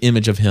 or the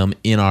image of him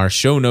in our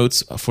show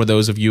notes. For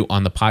those of you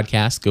on the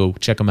podcast, go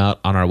check them out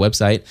on our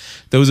website.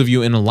 Those of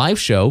you in a live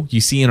show, you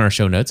see in our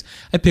show notes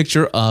a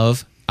picture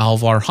of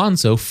Alvar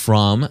Hanso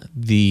from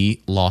the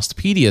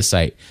Lostpedia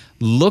site.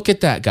 Look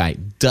at that guy.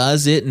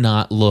 Does it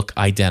not look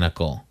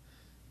identical?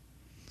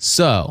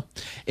 So,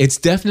 it's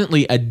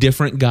definitely a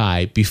different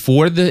guy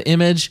before the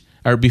image,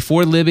 or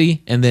before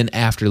Libby, and then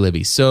after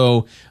Libby.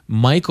 So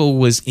Michael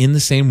was in the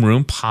same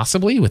room,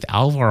 possibly, with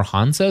Alvar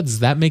Hanso. Does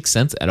that make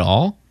sense at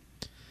all?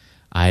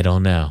 I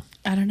don't know.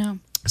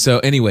 So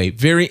anyway,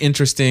 very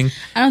interesting.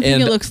 I don't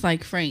think it looks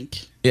like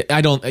Frank.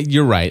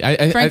 You're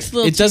right. Frank's a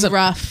little too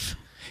rough.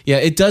 Yeah,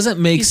 it doesn't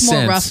make sense. He's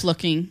more rough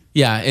looking.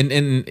 Yeah,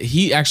 and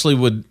he actually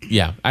would.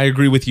 Yeah, I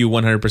agree with you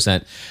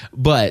 100%.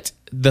 But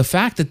the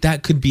fact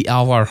that could be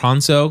Alvar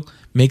Hanso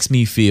makes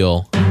me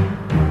feel.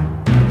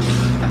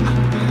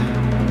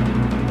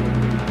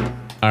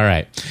 All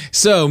right.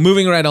 So,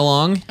 moving right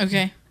along.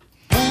 Okay.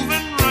 Moving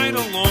right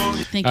along.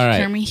 Thank you,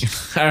 Jeremy.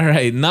 All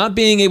right. Not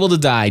being able to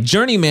die.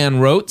 Journeyman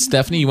wrote.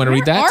 Stephanie, you want to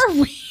read that? Where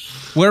are we?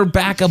 We're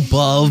back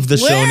above the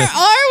show. Where are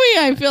we?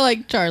 I feel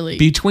like Charlie.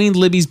 Between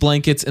Libby's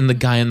blankets and the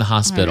guy in the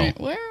hospital. Right.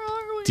 Where are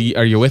we?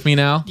 Are you with me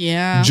now?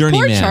 Yeah.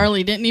 Journeyman. Poor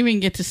Charlie didn't even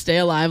get to stay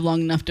alive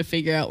long enough to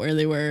figure out where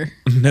they were.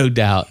 No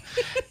doubt.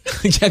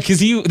 Yeah, because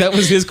that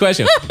was his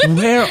question.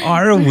 Where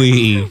are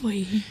we?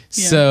 Yeah.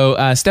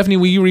 So, Stephanie,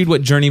 will you read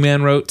what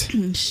Journeyman wrote?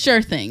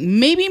 Sure thing.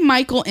 Maybe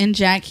Michael and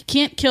Jack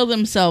can't kill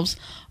themselves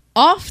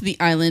off the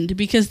island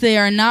because they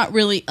are not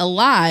really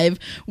alive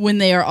when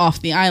they are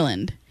off the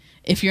island.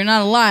 If you're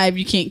not alive,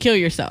 you can't kill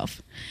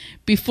yourself.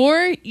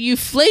 Before you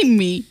flame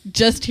me,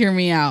 just hear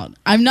me out.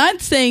 I'm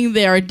not saying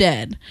they are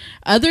dead.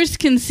 Others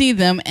can see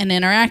them and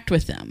interact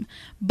with them.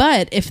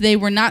 But if they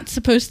were not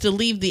supposed to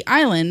leave the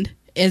island,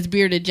 as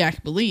Bearded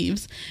Jack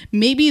believes,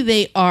 maybe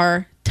they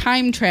are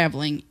time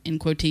traveling, in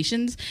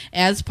quotations,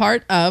 as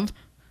part of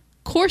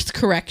course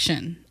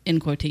correction, in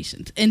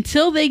quotations,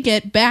 until they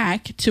get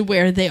back to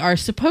where they are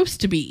supposed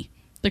to be,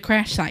 the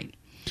crash site.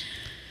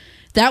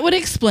 That would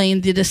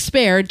explain the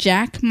despair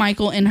Jack,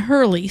 Michael, and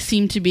Hurley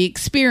seem to be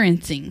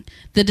experiencing.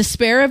 The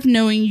despair of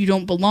knowing you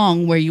don't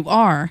belong where you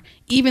are,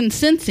 even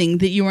sensing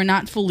that you are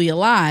not fully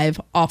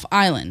alive off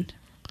island.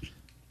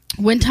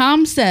 When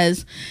Tom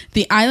says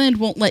the island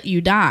won't let you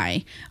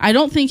die, I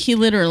don't think he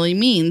literally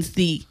means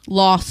the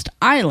lost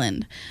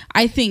island.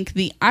 I think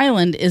the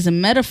island is a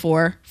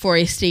metaphor for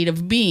a state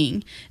of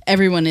being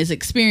everyone is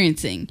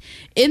experiencing.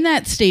 In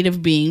that state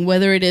of being,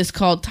 whether it is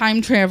called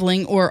time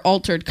traveling or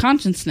altered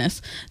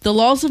consciousness, the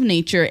laws of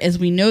nature as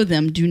we know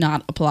them do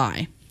not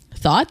apply.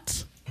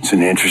 Thoughts? It's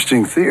an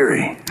interesting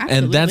theory. Absolutely.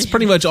 And that's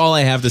pretty much all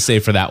I have to say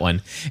for that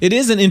one. It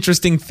is an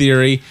interesting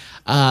theory.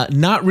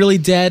 Not really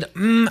dead.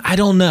 I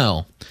don't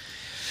know.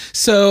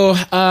 So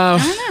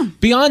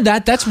beyond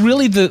that, that's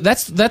really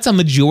that's a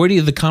majority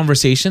of the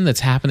conversation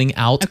that's happening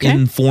out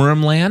in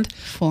Forum Land.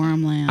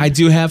 I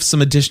do have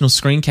some additional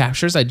screen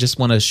captures I just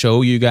want to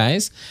show you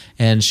guys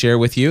and share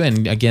with you.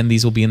 And again,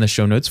 these will be in the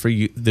show notes for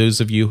you, those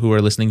of you who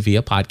are listening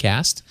via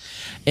podcast.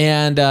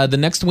 And the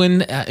next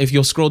one, if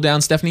you'll scroll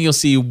down, Stephanie, you'll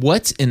see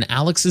what's in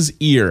Alex's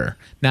ear.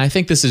 Now, I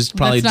think this is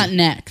probably that's not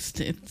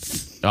next.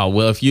 It's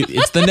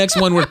it's the next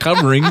one we're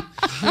covering.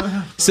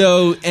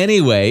 So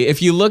anyway,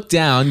 if you look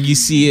down, you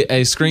see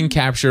a screen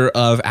capture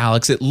of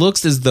Alex. It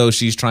looks as though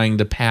she's trying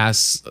to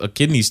pass a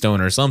kidney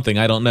stone or something.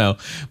 I don't know,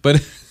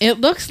 but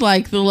it looks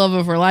like the love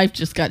of her life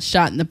just got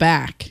shot in the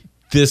back.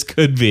 This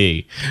could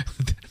be.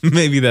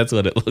 Maybe that's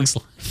what it looks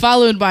like.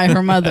 Followed by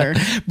her mother.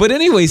 But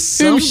anyway,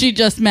 whom she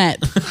just met.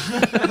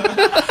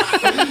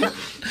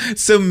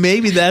 So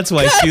maybe that's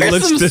why she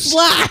looks some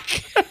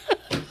slack.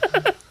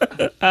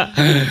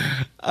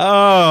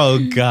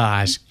 Oh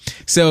gosh.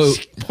 So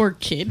poor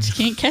kid, she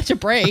can't catch a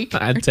break.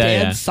 I tell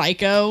ya. Dad's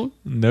psycho.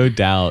 No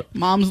doubt.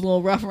 Mom's a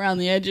little rough around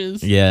the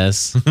edges.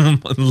 Yes, a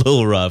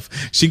little rough.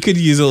 She could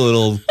use a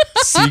little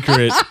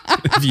secret,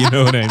 if you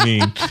know what I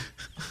mean.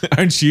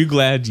 Aren't you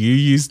glad you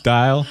used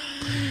Dial?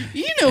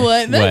 You know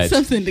what? That's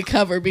something to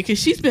cover because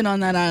she's been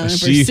on that island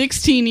for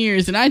 16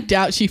 years, and I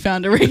doubt she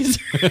found a razor.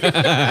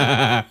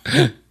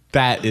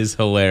 That is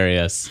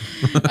hilarious.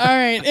 All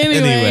right.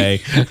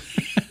 Anyway.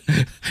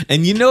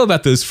 And you know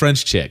about those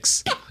French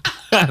chicks.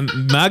 I'm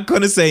not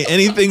going to say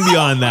anything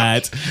beyond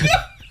that.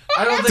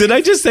 Did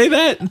I just say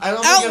that?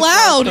 Out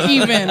loud,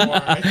 even.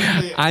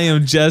 I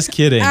am just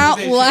kidding. Out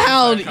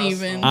loud,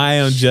 even. I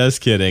am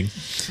just kidding.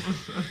 That's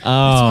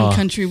one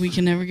country we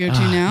can never go to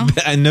now.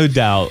 No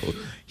doubt.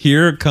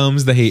 Here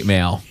comes the hate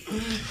mail.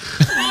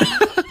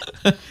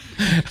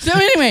 So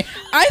anyway,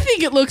 I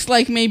think it looks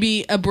like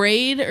maybe a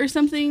braid or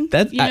something.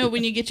 That-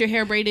 when you get your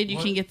hair braided, you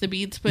can get the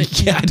beads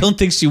put. Yeah, I don't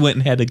think she went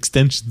and had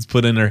extensions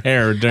put in her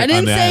hair. I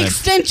didn't say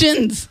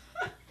extensions.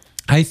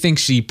 I think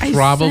she I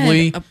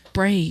probably. said a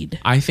braid.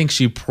 I think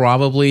she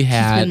probably It's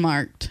had. been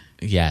marked.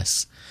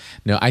 Yes.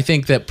 No, I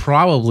think that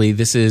probably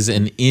this is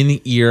an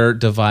in-ear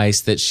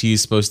device that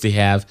she's supposed to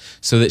have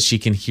so that she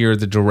can hear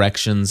the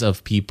directions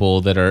of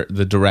people that are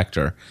the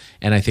director.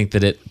 And I think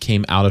that it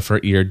came out of her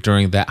ear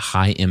during that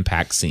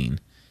high-impact scene.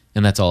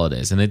 And that's all it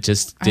is. And it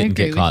just didn't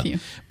agree get caught. with you.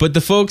 But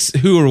the folks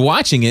who were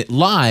watching it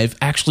live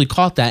actually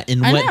caught that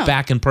and I went know.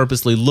 back and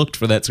purposely looked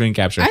for that screen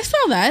capture. I saw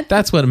that.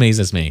 That's what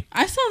amazes me.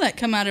 I saw that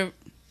come out of.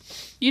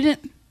 You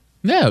didn't?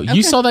 No, Okay.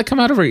 you saw that come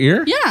out of her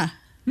ear? Yeah.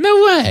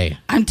 No way.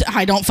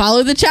 I don't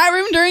follow the chat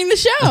room during the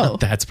show.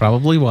 That's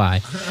probably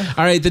why.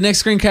 All right, the next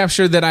screen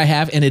capture that I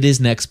have, and it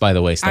is next, by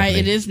the way, Stephanie.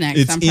 It is next.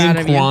 It's I'm proud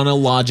in of you.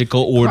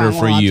 chronological order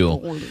for you.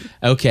 Chronological order.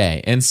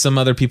 Okay, and some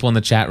other people in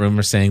the chat room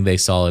are saying they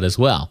saw it as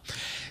well.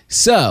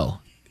 So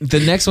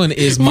the next one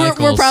is Michael's.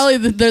 We're probably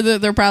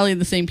they're probably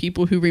the same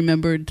people who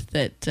remembered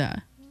that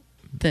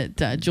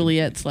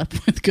Juliet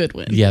slept with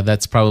Goodwin. Yeah,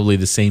 that's probably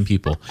the same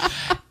people.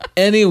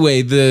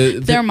 Anyway,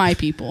 They're my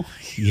people.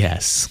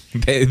 yes,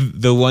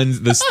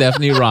 the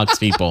Stephanie Rocks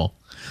people.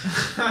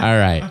 All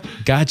right,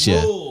 gotcha.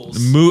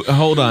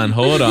 Hold on.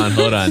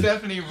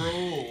 Stephanie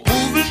rule.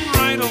 Moving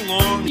right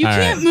along. You All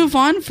can't right. move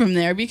on from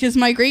there because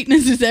my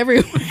greatness is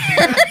everywhere. Moving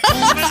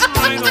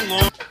right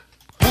along.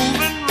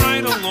 Moving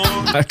right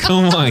along.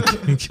 Come on.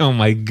 Oh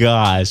my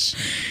gosh.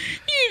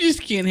 You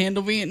just can't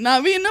handle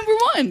not being number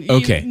one.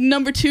 Okay.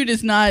 Number two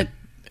does not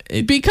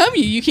become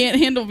you. You can't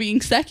handle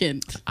being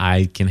second.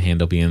 I can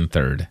handle being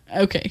third.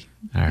 Okay.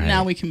 All right.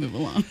 Now we can move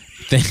along.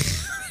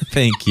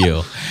 Thank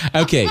you.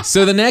 Okay,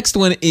 so the next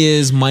one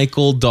is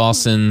Michael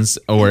Dawson's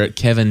or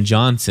Kevin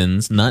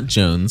Johnson's, not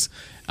Jones,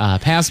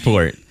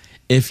 passport.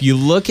 If you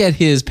look at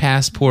his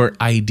passport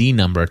ID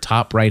number,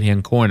 top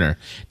right-hand corner,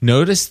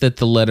 notice that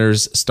the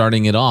letters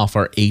starting it off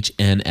are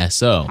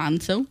HNSO.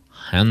 Hanso.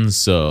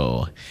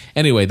 Hanso.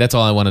 Anyway, that's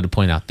all I wanted to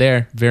point out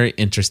there. Very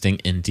interesting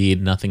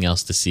indeed. Nothing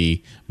else to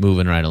see.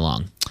 Moving right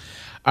along.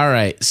 All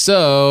right,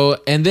 so,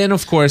 and then,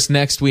 of course,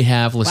 next we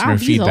have listener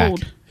he's feedback.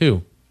 old.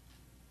 Who?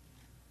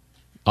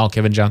 Oh,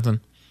 Kevin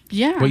Johnson?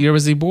 Yeah. What year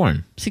was he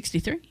born?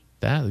 63.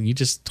 That you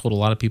just told a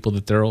lot of people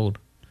that they're old.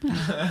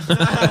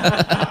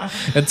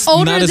 It's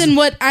Older not as- than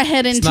what I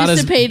had it's not as-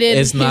 anticipated.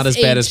 It's not his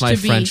as bad age as my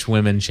to be. French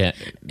women.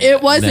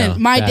 It wasn't. No,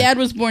 My that- dad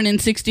was born in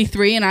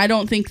 63, and I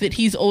don't think that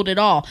he's old at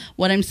all.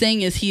 What I'm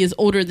saying is he is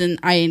older than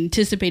I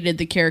anticipated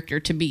the character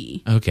to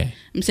be. Okay.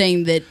 I'm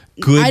saying that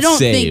Good I don't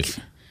save.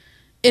 think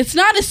it's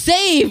not a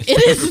save.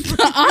 It is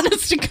the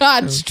honest to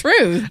God's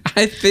truth.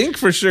 I think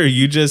for sure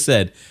you just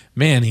said,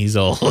 man, he's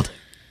old.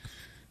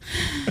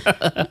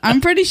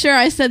 I'm pretty sure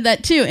I said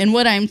that too. And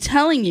what I'm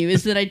telling you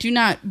is that I do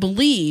not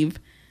believe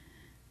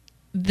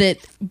that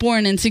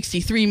born in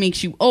 63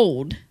 makes you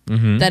old.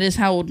 Mm-hmm. That is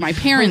how old my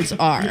parents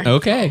are.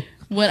 Okay.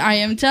 What I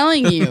am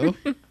telling you,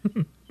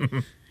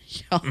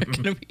 y'all are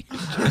gonna be.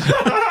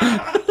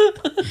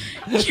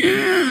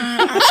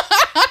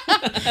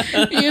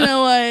 You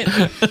know what?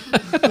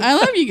 I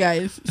love you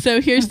guys.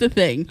 So here's the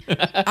thing.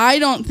 I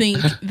don't think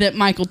that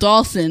Michael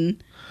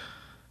Dawson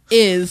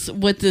is,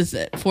 what is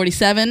it,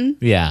 47?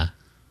 Yeah.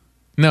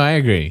 No, I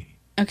agree.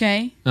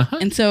 Okay? Uh-huh.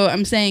 And so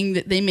I'm saying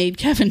that they made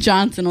Kevin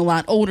Johnson a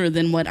lot older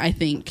than what I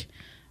think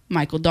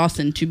Michael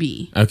Dawson to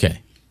be.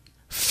 Okay.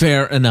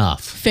 Fair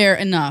enough. Fair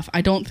enough.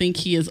 I don't think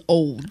he is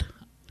old.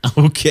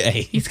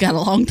 Okay. He's got a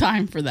long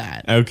time for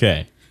that.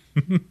 Okay.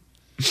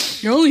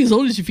 You're only as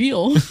old as you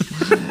feel.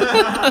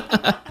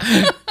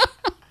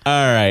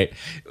 All right.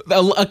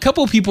 A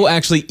couple people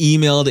actually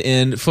emailed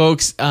in.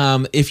 Folks,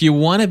 if you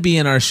want to be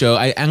in our show,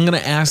 I'm going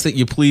to ask that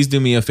you please do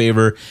me a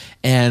favor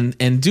and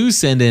do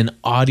send in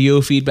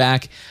audio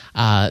feedback.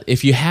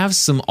 If you have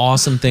some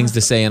awesome things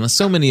to say, and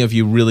so many of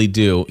you really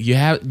do,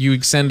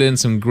 you send in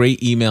some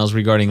great emails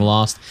regarding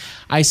Lost.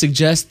 I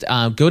suggest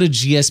go to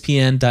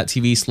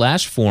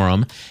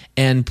gspn.tv/forum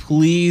and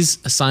please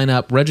sign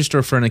up,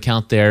 register for an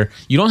account there.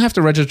 You don't have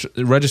to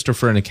register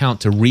for an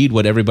account to read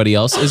what everybody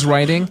else is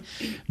writing,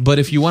 but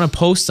if you want to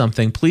post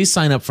something, please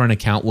sign up for an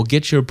account. We'll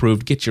get you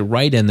approved, get you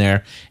right in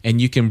there,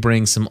 and you can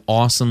bring some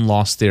awesome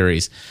Lost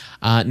theories.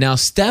 Now,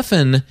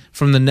 Stefan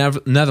from the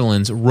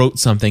Netherlands wrote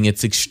something.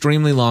 It's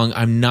extremely long.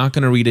 I'm not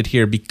going to read it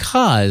here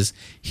because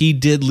he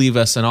did leave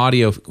us an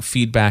audio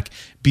feedback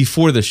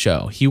before the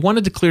show. He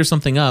wanted to clear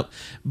something up,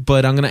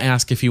 but I'm going to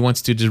ask if he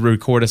wants to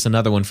record us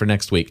another one for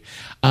next week.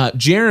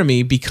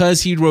 Jeremy,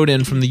 because he wrote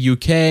in from the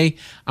UK,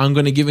 I'm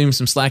going to give him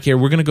some slack here.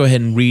 We're going to go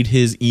ahead and read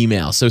his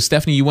email. So,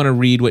 Stephanie, you want to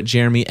read what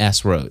Jeremy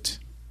S. wrote?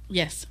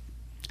 Yes.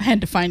 I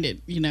had to find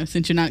it,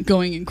 since you're not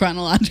going in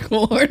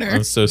chronological order.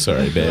 I'm so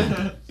sorry,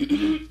 babe.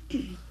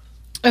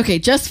 Okay,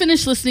 just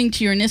finished listening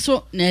to your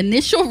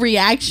initial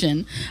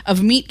reaction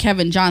of Meet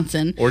Kevin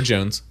Johnson. Or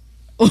Jones.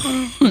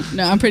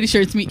 No, I'm pretty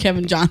sure it's Meet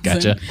Kevin Johnson.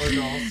 Gotcha.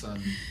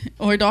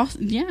 Or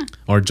Dawson, yeah.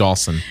 Or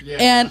Jolson. Yeah.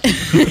 And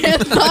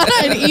thought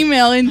I'd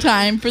email in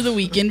time for the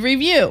weekend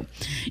review.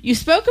 You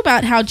spoke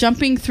about how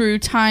jumping through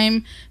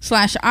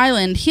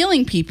time/island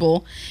healing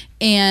people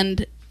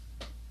and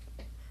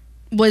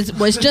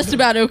was just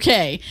about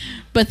okay,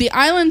 but the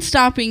island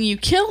stopping you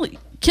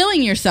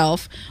killing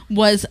yourself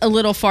was a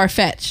little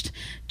far-fetched.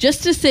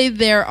 Just to say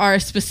there are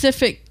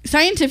specific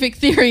scientific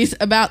theories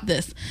about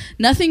this.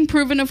 Nothing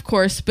proven, of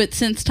course, but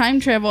since time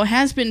travel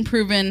has been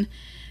proven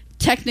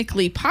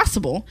technically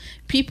possible,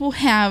 people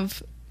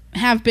have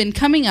been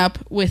coming up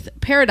with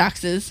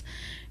paradoxes,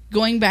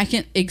 going back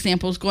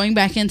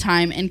in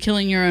time and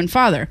killing your own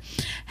father.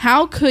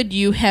 How could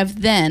you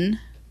have then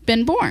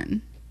been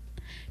born?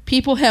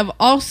 People have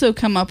also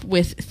come up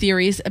with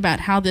theories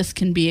about how this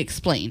can be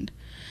explained.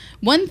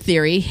 One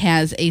theory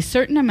has a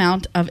certain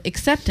amount of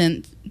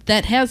acceptance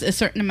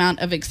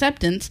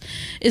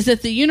is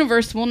that the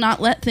universe will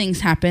not let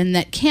things happen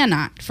that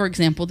cannot, for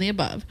example, the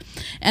above.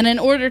 And in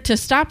order to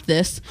stop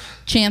this,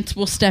 chance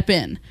will step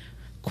in.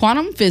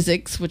 Quantum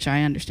physics, which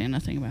I understand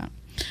nothing about.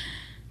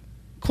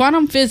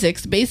 Quantum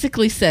physics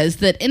basically says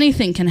that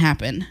anything can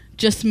happen,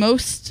 just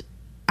most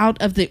out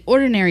of the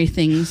ordinary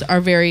things are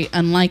very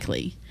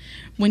unlikely.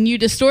 When you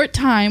distort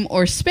time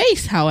or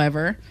space,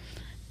 however,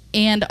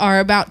 and are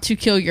about to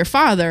kill your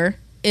father,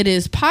 it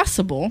is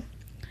possible,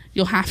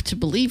 you'll have to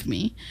believe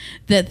me,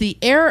 that the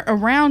air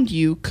around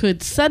you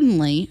could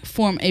suddenly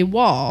form a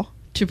wall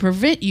to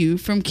prevent you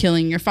from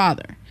killing your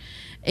father.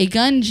 A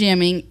gun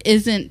jamming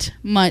isn't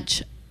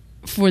much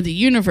for the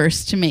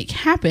universe to make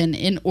happen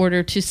in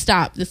order to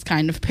stop this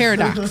kind of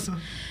paradox.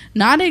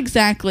 Not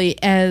exactly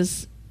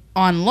as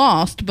on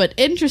Lost, but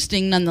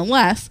interesting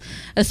nonetheless,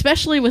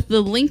 especially with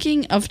the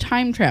linking of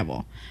time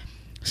travel.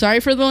 Sorry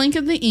for the link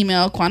of the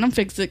email. Quantum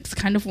physics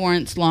kind of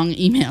warrants long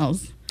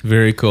emails.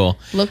 Very cool.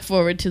 Look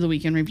forward to the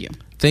weekend review.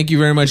 Thank you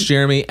very much,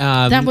 Jeremy.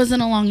 That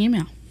wasn't a long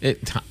email.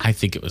 I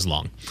think it was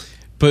long.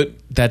 But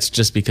that's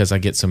just because I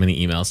get so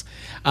many emails.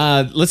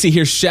 Let's see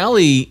here.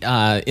 Shelly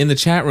in the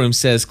chat room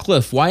says,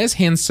 Cliff, why is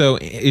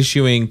Hanso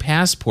issuing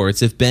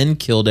passports if Ben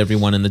killed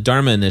everyone in the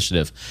Dharma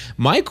Initiative?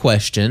 My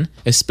question,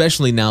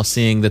 especially now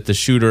seeing that the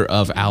shooter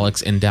of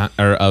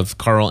of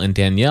Carl and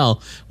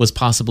Danielle was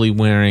possibly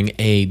wearing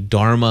a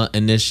Dharma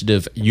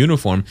Initiative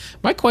uniform,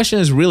 my question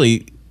is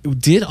really,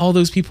 did all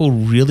those people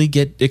really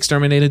get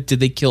exterminated?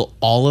 Did they kill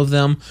all of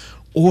them?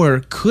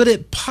 Or could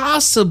it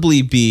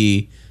possibly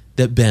be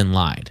that Ben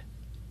lied?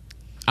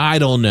 I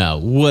don't know.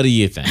 What do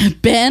you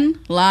think? Ben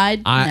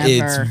lied never.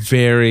 It's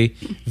very,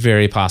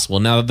 very possible.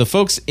 Now, the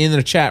folks in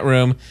the chat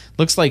room,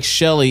 looks like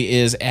Shelly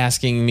is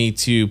asking me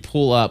to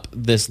pull up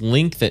this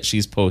link that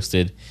she's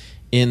posted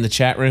in the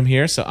chat room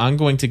here. So I'm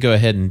going to go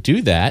ahead and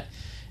do that.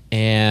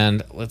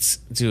 And let's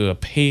do a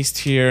paste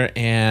here.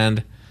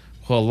 And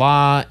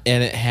voila.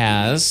 And it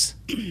has...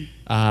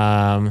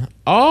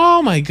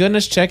 oh, my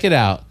goodness. Check it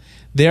out.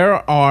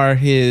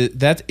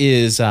 That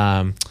is...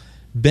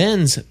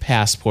 Ben's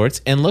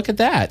passports, and look at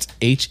that,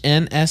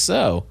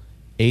 HNSO.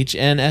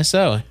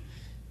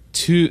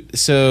 Do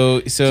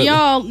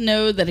y'all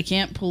know that I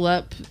can't pull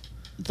up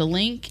the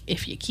link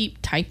if you keep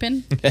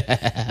typing?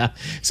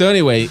 So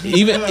anyway,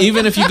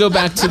 even if you go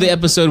back to the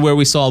episode where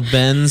we saw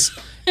Ben's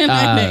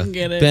I didn't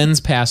get it.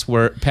 Ben's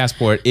passport,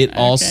 it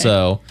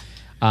also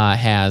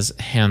has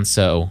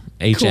Hanso,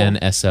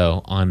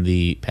 HNSO on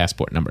the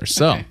passport number.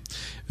 So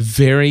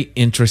very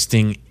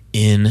interesting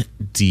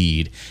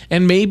indeed.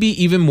 And maybe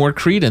even more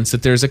credence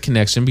that there's a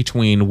connection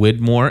between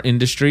Widmore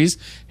Industries,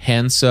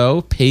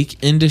 Hanso, Paik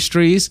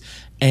Industries,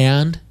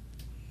 and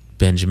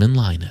Benjamin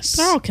Linus.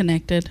 They're all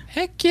connected.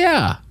 Heck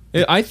yeah.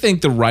 I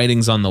think the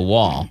writing's on the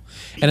wall.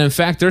 And in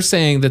fact, they're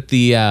saying that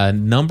the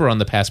number on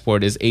the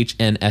passport is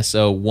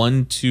HNSO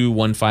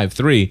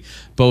 12153,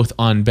 both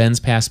on Ben's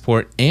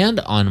passport and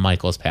on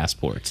Michael's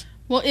passport.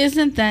 Well,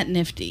 isn't that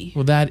nifty?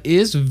 Well, that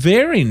is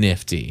very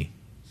nifty.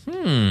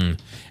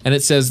 And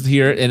it says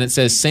here,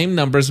 same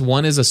numbers.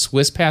 One is a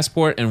Swiss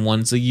passport and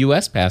one's a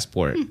U.S.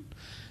 passport.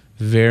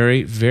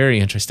 Very, very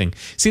interesting.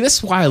 See, this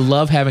is why I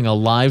love having a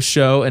live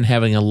show and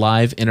having a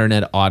live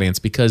internet audience,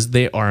 because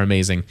they are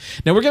amazing.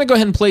 Now, we're going to go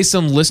ahead and play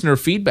some listener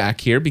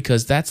feedback here,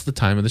 because that's the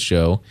time of the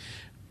show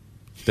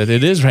that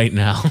it is right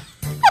now.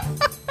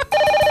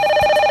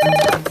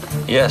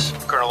 Yes.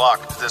 Colonel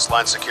Locke, is this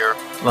line secure?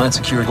 Line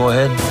secure, go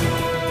ahead.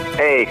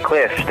 Hey,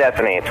 Cliff,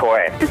 Stephanie,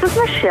 Tori. This is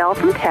Michelle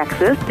from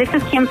Texas. This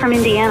is Kim from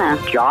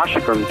Indiana. Josh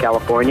from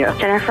California.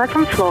 Jennifer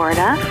from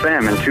Florida.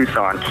 Sam in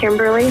Tucson.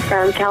 Kimberly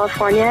from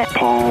California.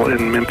 Paul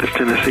in Memphis,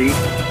 Tennessee.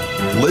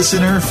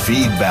 Listener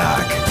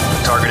feedback.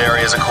 Target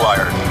area is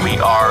acquired. We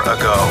are a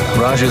go.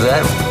 Roger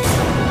that.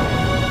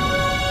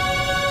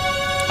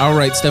 All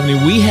right,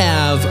 Stephanie, we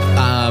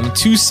have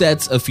 2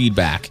 sets of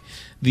feedback.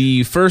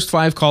 The first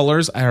 5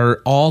 callers are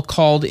all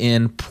called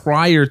in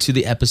prior to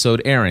the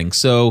episode airing.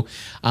 So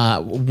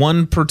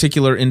one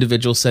particular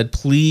individual said,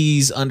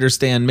 please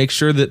understand, make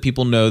sure that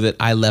people know that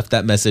I left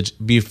that message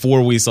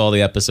before we saw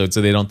the episode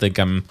so they don't think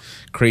I'm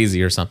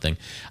crazy or something.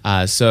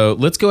 So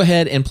let's go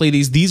ahead and play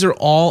these. These are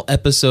all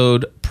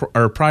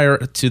prior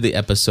to the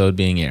episode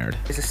being aired.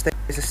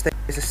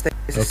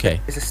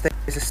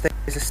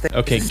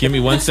 Okay, give me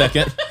 1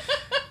 second.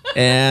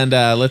 And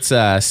let's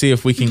see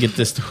if we can get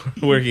this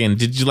working.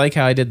 Did you like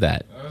how I did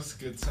that? That was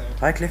good, Sam.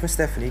 Hi, Cliff and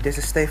Stephanie. This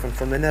is Stefan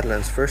from the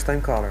Netherlands,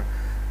 first-time caller.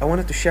 I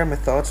wanted to share my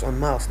thoughts on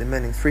Miles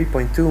demanding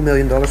 $3.2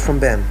 million from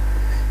Ben.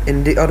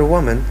 In The Other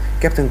Woman,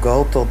 Captain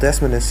Galt told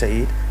Desmond and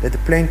Saeed that the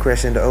plane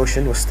crash in the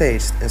ocean was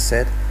staged and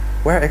said,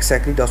 where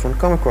exactly does one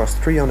come across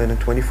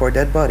 324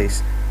 dead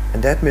bodies?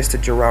 And that,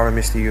 Mr. Gerard and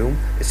Mr. Hume,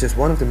 is just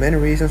one of the many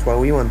reasons why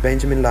we want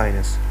Benjamin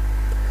Linus.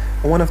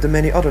 On one of the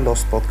many other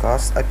Lost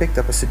podcasts, I picked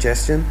up a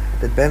suggestion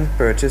that Ben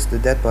purchased the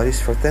dead bodies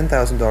for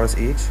 $10,000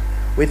 each,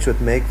 which would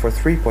make for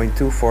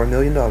 $3.24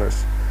 million.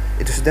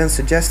 It was then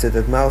suggested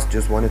that Miles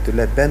just wanted to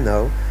let Ben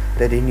know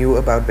that he knew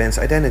about Ben's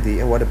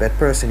identity and what a bad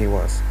person he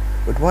was.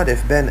 But what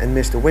if Ben and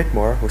Mr.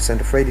 Whitmore, who sent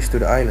the Freddys to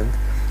the island,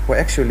 were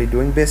actually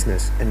doing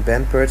business, and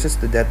Ben purchased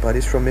the dead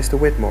bodies from Mr.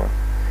 Whitmore?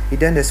 He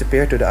then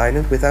disappeared to the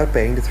island without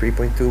paying the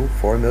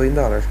 $3.24 million.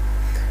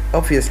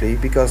 Obviously,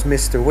 because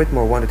Mr.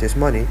 Whitmore wanted his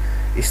money,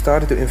 he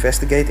started to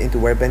investigate into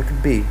where Ben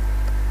could be.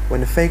 When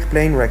the fake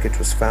plane wreckage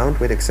was found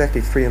with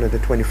exactly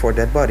 324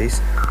 dead bodies,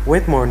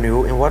 Whitmore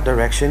knew in what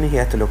direction he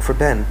had to look for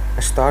Ben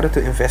and started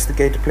to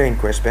investigate the plane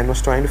crash Ben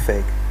was trying to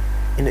fake.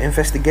 In the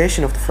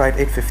investigation of the Flight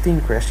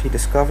 815 crash, he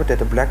discovered that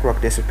the Black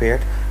Rock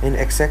disappeared in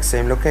the exact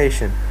same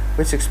location,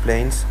 which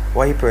explains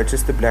why he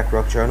purchased the Black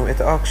Rock journal at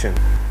the auction,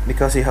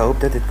 because he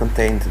hoped that it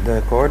contained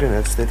the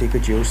coordinates that he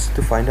could use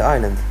to find the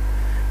island.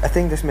 I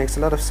think this makes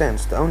a lot of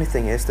sense. The only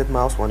thing is that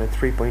Miles wanted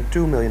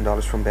 $3.2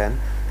 million from Ben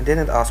and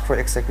didn't ask for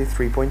exactly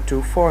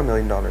 $3.24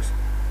 million.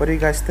 What do you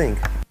guys think?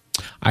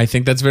 I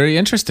think that's very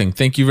interesting.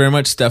 Thank you very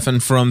much, Stefan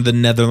from the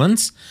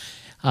Netherlands.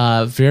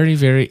 Very,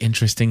 very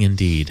interesting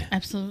indeed.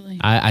 Absolutely.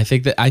 I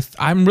think that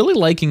I'm really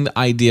liking the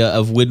idea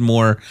of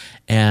Widmore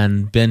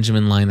and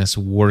Benjamin Linus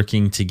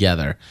working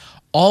together.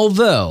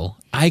 Although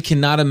I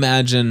cannot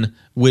imagine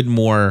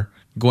Widmore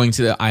going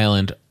to the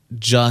island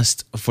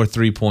just for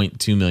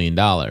 $3.2 million.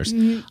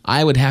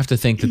 I would have to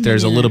think that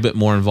there's a little bit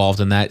more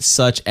involved in that,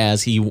 such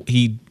as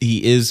he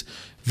is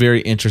very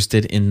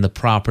interested in the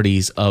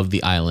properties of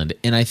the island.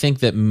 And I think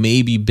that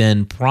maybe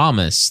Ben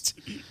promised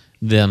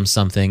them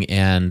something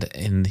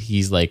and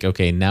he's like,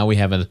 okay, now we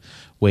have a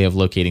way of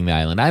locating the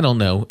island. I don't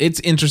know.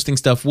 It's interesting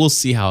stuff. We'll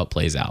see how it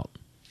plays out.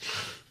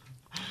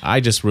 I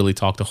just really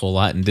talked a whole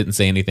lot and didn't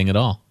say anything at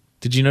all.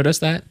 Did you notice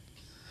that?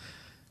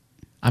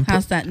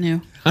 How's that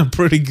new? I'm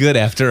pretty good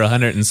after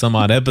 100 and some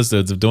odd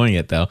episodes of doing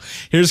it, though.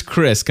 Here's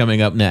Chris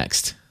coming up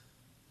next.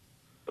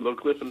 Hello,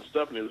 Cliff and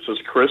Stephanie. This is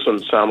Chris in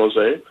San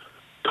Jose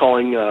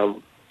calling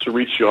to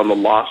reach you on the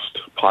Lost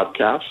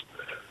podcast.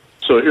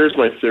 So here's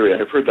my theory.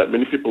 I've heard that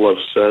many people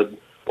have said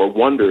or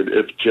wondered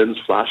if Jin's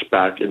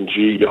flashback in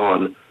Ji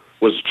Yon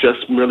was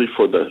just merely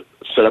for the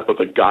setup of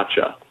a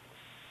gotcha.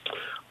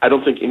 I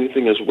don't think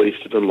anything is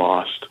wasted and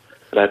lost.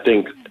 And I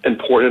think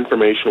important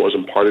information was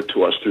imparted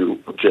to us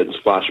through Jin's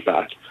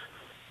flashback.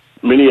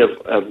 Many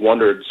have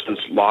wondered since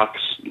Locke's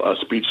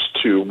speech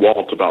to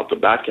Walt about the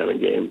backgammon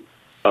game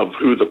of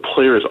who the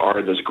players are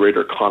in this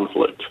greater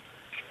conflict.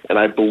 And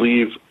I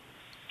believe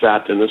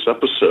that in this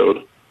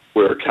episode,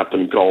 where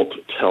Captain Galt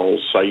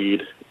tells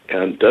Saeed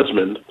and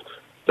Desmond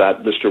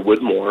that Mr.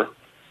 Widmore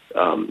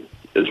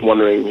is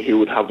wondering who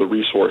would have the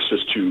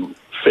resources to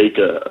fake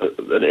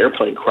an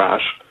airplane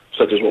crash,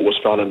 such as what was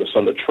found in the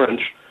Sunda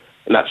Trench.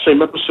 In that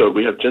same episode,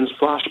 we have Jin's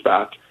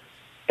flashback,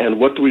 and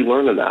what do we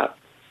learn in that?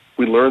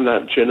 We learn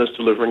that Jin is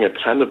delivering a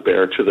panda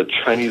bear to the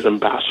Chinese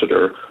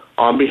ambassador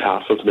on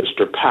behalf of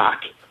Mr.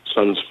 Pak,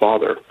 Sun's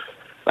father.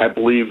 I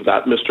believe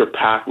that Mr.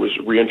 Pak was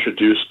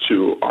reintroduced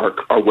to our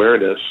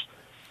awareness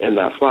in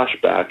that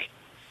flashback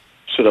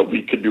so that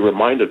we could be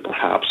reminded,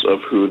 perhaps, of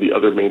who the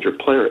other major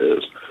player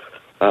is.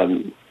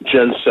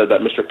 Jen said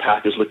that Mr.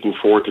 Pak is looking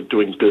forward to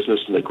doing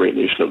business in the great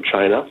nation of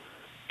China.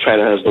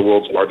 China has the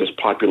world's largest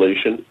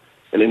population,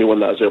 and anyone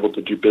that is able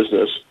to do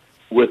business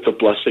with the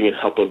blessing and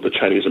help of the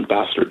Chinese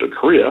ambassador to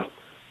Korea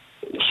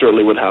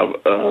certainly would have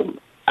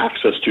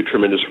access to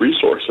tremendous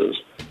resources.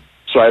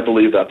 So I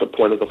believe that the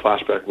point of the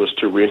flashback was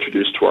to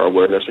reintroduce to our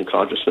awareness and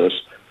consciousness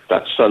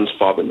that Sun's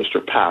father, Mr.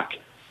 Pak,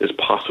 is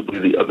possibly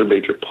the other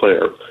major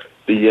player,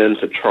 the yin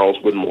to Charles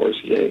Widmore's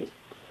yang.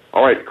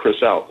 All right,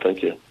 Chris out.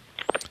 Thank you.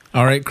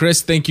 All right,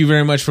 Chris, thank you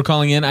very much for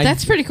calling in.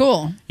 That's pretty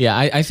cool. Yeah,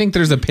 I think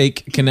there's a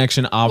Paik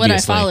connection, obviously.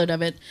 What I followed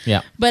of it.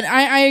 Yeah. But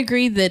I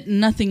agree that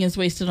nothing is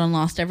wasted on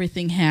Lost.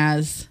 Everything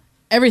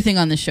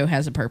on this show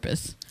has a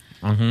purpose.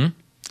 Mm-hmm.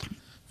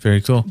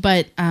 Very cool.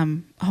 But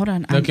hold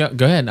on. No,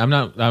 go ahead.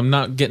 I'm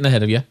not getting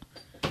ahead of you.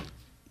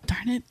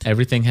 Darn it.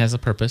 Everything has a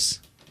purpose.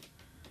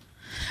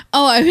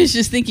 Oh, I was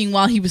just thinking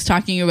while he was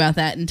talking about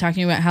that and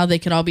talking about how they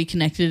could all be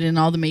connected and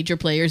all the major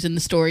players in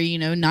the story, you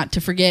know, not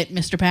to forget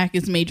Mr. Pack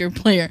is a major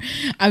player.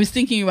 I was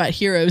thinking about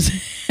Heroes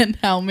and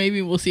how maybe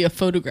we'll see a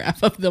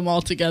photograph of them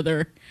all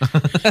together.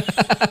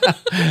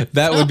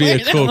 That would be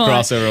a cool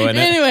crossover, wouldn't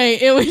it? Anyway,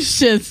 it was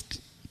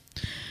just...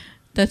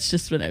 That's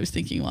just what I was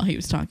thinking while he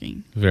was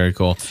talking. Very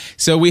cool.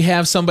 So we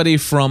have somebody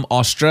from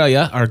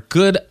Australia, our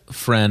good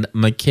friend,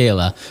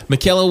 Michaela.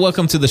 Michaela,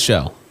 welcome to the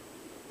show.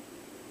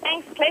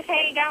 Thanks, Cliff. How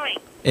are you going?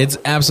 It's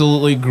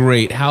absolutely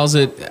great. How's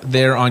it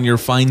there on your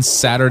fine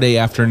Saturday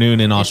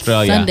afternoon in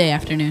Australia? Sunday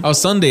afternoon. Oh,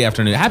 Sunday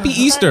afternoon. Happy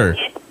Easter.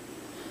 Yes.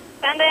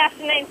 Sunday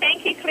afternoon.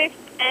 Thank you, Cliff.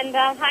 And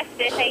hi,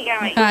 Steph. How are you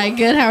going? Hi,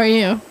 good. How are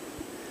you?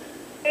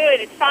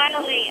 Good. It's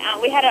finally,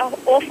 we had an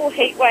awful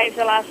heat wave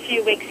the last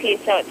few weeks here,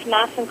 so it's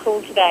nice and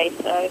cool today.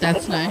 So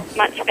that's nice.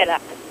 Much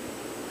better.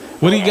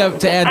 What do you got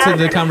to add to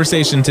the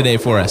conversation today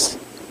for us?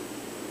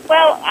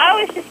 Well, I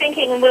was just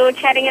thinking, and we were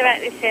chatting about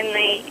this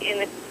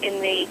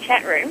in the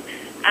chat room.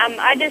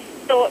 I just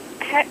thought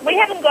we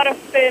haven't got a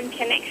firm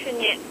connection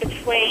yet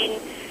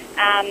between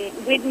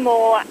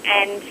Widmore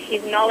and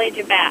his knowledge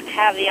about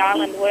how the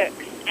island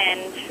works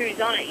and who's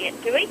on it yet,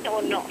 do we,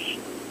 or not?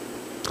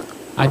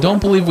 I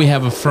don't believe we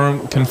have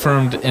a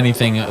confirmed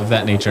anything of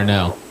that nature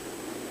now.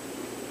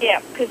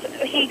 Yeah, because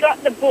he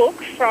got the book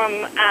from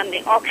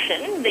the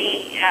auction,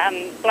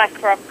 the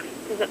BlackRock,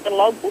 is it the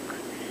logbook?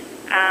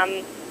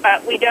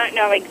 But we don't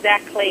know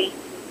exactly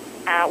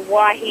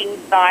why he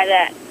would buy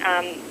that.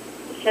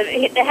 So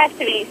there has to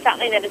be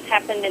something that has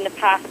happened in the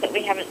past that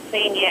we haven't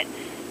seen yet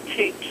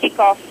to kick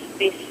off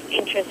this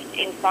interest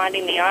in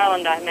finding the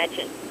island, I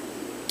imagine.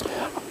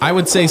 I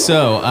would say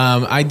so.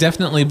 I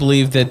definitely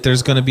believe that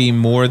there's going to be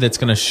more that's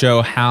going to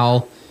show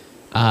how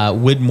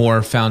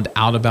Widmore found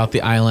out about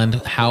the island,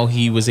 how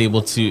he was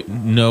able to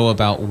know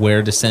about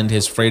where to send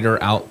his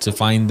freighter out to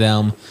find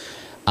them.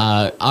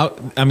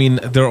 I mean,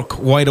 they're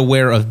quite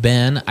aware of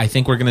Ben. I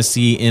think we're going to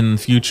see in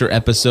future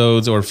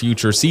episodes or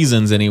future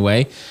seasons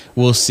anyway,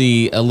 we'll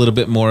see a little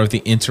bit more of the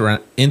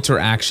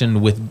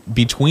interaction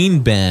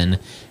between Ben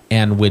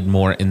and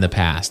Widmore in the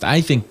past.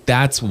 I think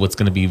that's what's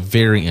going to be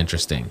very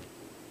interesting.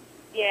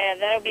 Yeah,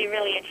 that'll be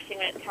really interesting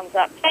when it comes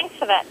up. Thanks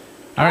for that.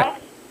 All right.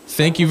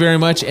 Thank you very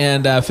much,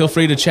 and feel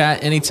free to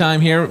chat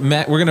anytime here.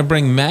 We're going to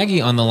bring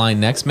Maggie on the line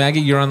next. Maggie,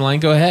 you're on the line.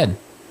 Go ahead.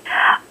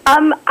 I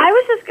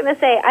was just going to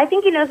say, I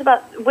think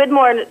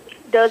Widmore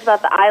knows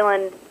about the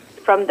island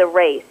from the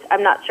race.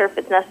 I'm not sure if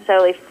it's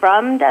necessarily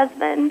from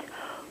Desmond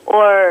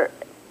or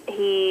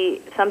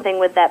something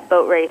with that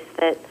boat race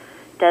that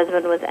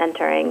Desmond was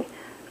entering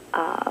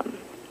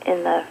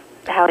in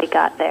how he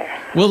got there.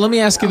 Well, let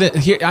me ask you that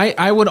here.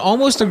 I would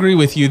almost agree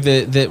with you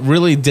that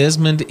really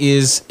Desmond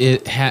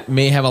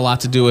may have a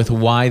lot to do with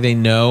why they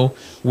know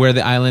where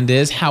the island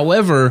is.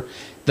 However,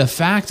 the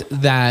fact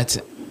that,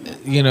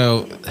 you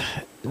know,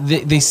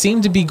 they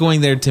seem to be going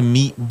there to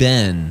meet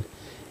Ben,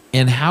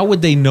 and how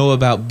would they know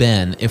about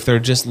Ben if they're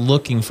just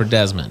looking for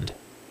Desmond?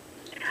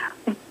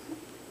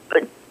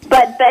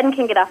 But Ben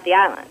can get off the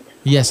island.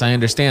 Yes, I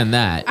understand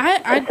that.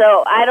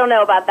 So I don't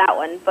know about that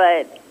one,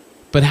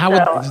 but how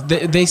would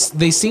they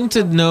seem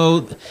to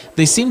know?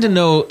 They seem to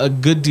know a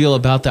good deal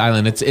about the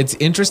island. It's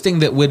interesting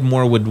that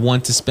Widmore would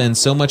want to spend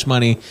so much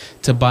money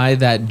to buy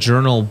that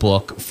journal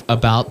book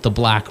about the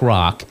Black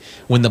Rock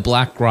when the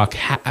Black Rock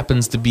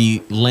happens to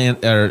be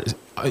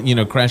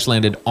crash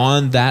landed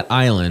on that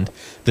island,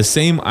 the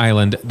same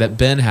island that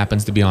Ben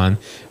happens to be on,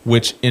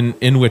 which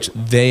in which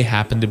they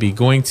happen to be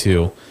going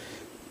to.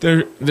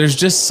 There's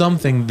just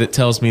something that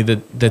tells me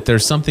that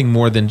there's something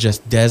more than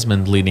just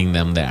Desmond leading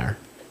them there.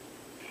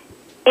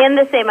 And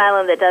the same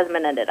island that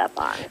Desmond ended up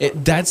on.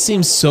 That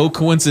seems so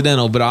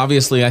coincidental, but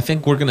obviously I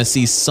think we're going to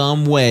see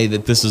some way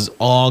that this is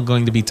all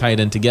going to be tied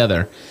in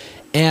together.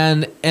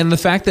 And the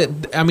fact that,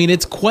 I mean,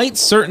 it's quite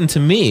certain to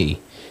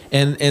me,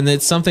 and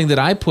it's something that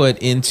I put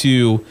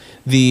into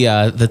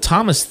the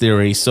Thomas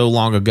theory so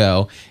long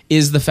ago,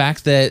 is the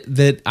fact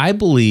that I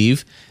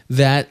believe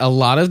that a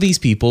lot of these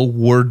people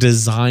were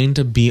designed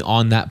to be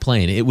on that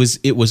plane. It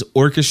was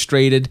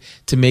orchestrated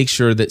to make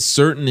sure that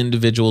certain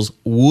individuals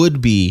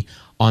would be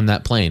on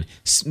that plane.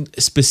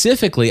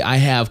 Specifically, I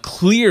have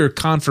clear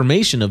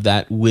confirmation of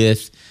that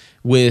with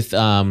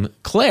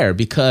Claire,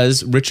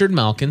 because Richard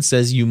Malkin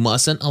says you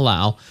mustn't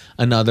allow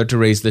another to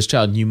raise this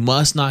child. You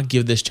must not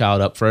give this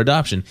child up for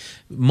adoption.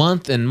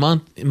 Month in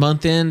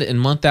and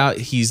month out,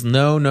 he's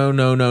no.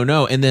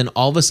 And then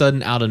all of a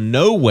sudden, out of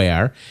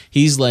nowhere,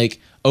 he's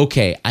like,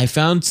 okay, I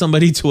found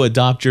somebody to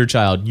adopt your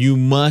child. You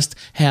must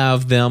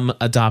have them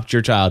adopt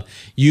your child.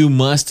 You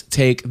must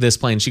take this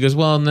plane. She goes,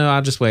 well, no,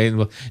 I'll just wait.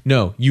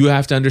 No, you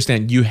have to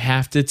understand. You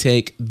have to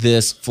take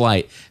this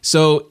flight.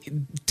 So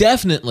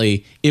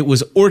definitely it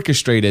was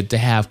orchestrated to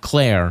have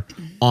Claire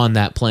on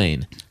that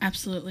plane.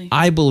 Absolutely.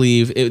 I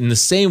believe in the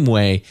same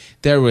way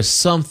there was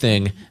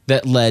something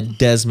that led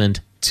Desmond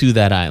to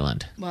that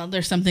island. Well,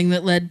 there's something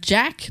that led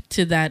Jack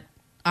to that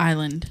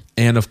island.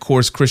 And of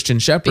course, Christian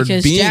Shepherd,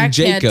 Because being Jack had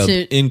Jacob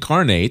to-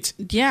 incarnate.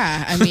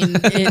 Yeah, I mean,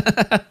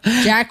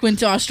 Jack went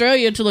to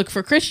Australia to look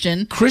for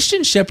Christian.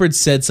 Christian Shepherd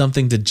said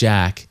something to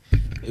Jack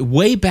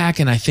way back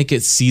in, I think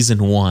it's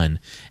season 1.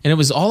 And it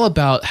was all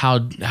about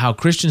how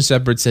Christian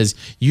Shepherd says,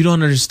 you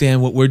don't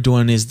understand what we're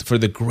doing is for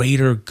the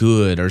greater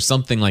good or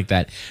something like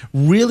that.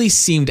 Really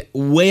seemed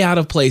way out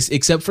of place,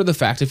 except for the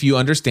fact if you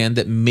understand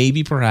that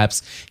maybe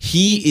perhaps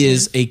he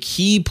is a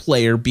key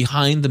player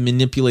behind the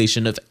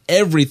manipulation of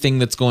everything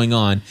that's going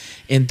on,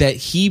 and that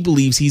he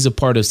believes he's a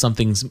part of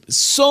something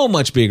so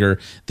much bigger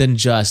than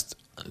just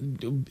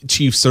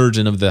chief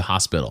surgeon of the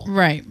hospital.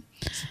 Right.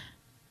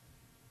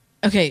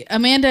 Okay,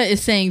 Amanda is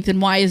saying,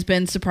 then why is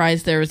Ben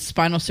surprised there was a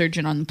spinal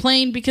surgeon on the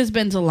plane? Because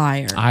Ben's a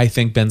liar. I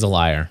think Ben's a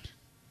liar.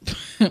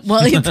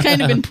 Well, it's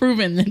kind of been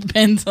proven that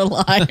Ben's a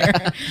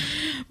liar.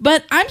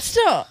 But I'm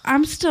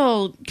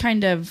still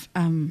kind of,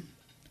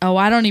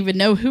 I don't even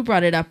know who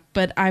brought it up,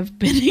 but I've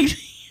been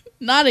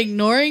not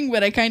ignoring,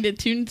 but I kind of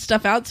tuned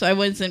stuff out so I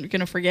wasn't going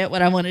to forget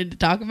what I wanted to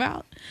talk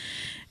about.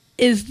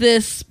 Is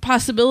this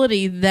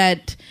possibility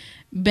that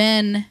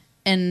Ben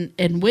and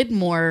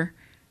Widmore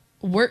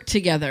worked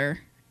together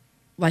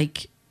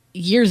like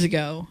years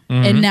ago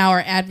and now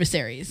are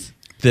adversaries?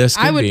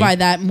 I would buy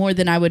that more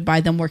than I would buy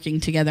them working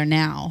together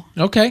now.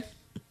 Okay.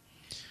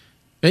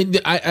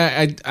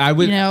 I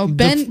would. You know,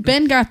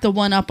 Ben got the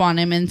one up on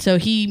him, and so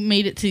he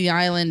made it to the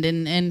island,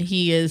 and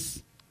he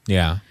is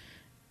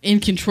in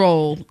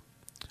control.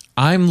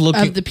 I'm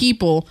looking of the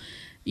people,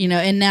 you know,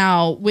 and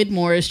now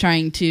Widmore is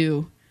trying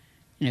to,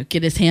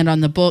 get his hand on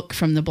the book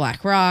from the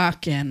Black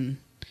Rock and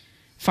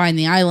find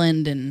the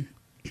island, and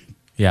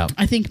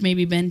I think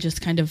maybe Ben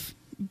just kind of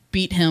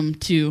beat him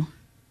to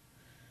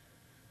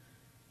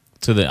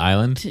the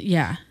island.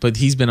 But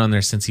he's been on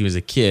there since he was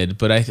a kid.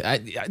 But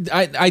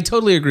I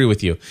totally agree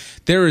with you.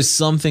 There is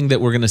something that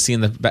we're going to see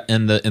in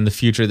the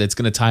future that's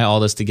going to tie all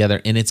this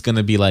together, and it's going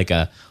to be like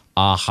a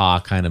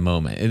aha kind of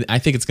moment. I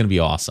think it's going to be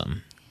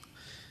awesome.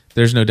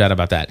 There's no doubt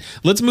about that.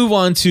 Let's move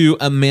on to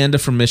Amanda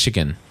from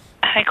Michigan.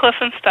 Hi, Cliff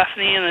and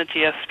Stephanie and the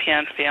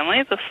GSPN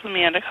family. This is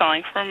Amanda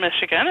calling from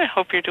Michigan. I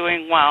hope you're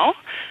doing well.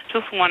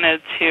 Just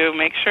wanted to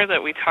make sure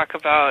that we talk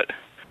about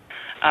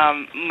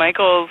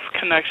Michael's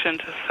connection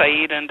to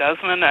Saeed and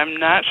Desmond. I'm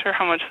not sure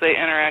how much they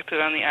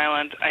interacted on the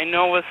island. I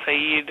know with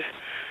Saeed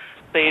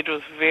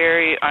was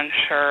very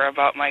unsure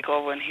about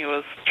Michael when he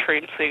was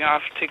traipsing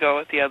off to go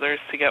with the others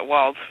to get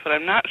Waltz, but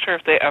I'm not sure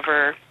if they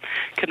ever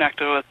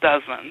connected with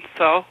Desmond.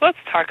 So let's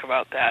talk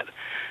about that.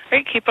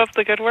 Great, keep up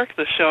the good work.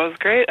 The show is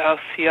great. I'll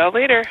see y'all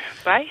later.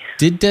 Bye.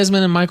 Did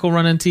Desmond and Michael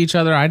run into each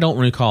other? I don't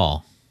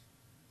recall.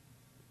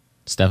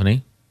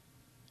 Stephanie?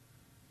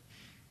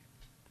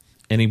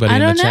 Anybody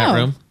in the chat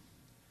room?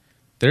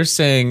 They're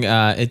saying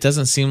it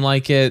doesn't seem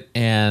like it,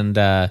 and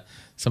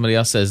somebody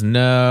else says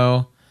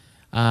no.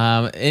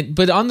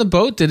 But on the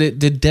boat,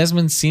 did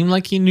Desmond seem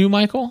like he knew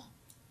Michael?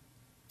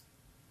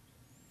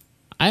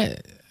 I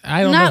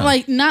don't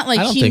know. Not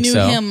like he knew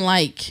him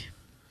like.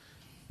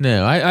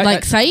 No,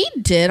 like Saeed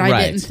did.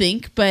 I didn't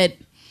think, but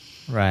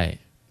right.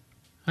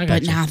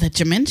 But now that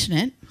you mention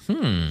it,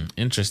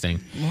 interesting.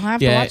 We'll have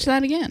to watch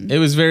that again. It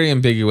was very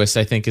ambiguous,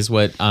 I think, is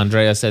what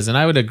Andrea says, and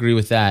I would agree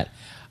with that.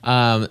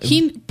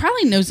 He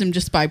probably knows him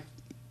just by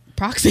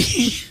proxy.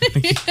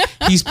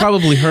 He's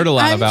probably heard a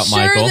lot about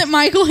Michael. I'm sure that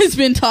Michael has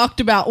been talked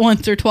about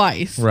once or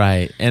twice.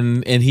 Right,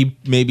 and he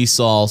maybe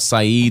saw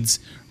Saeed's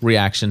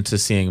reaction to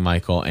seeing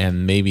Michael,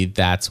 and maybe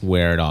that's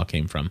where it all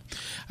came from.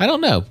 I don't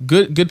know.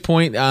 Good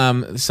point.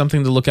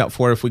 Something to look out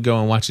for if we go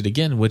and watch it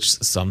again, which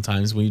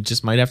sometimes we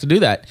just might have to do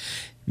that.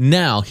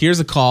 Now, here's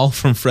a call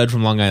from Fred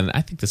from Long Island.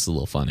 I think this is a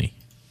little funny.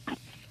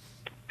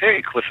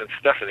 Hey, Cliff and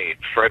Stephanie.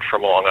 It's Fred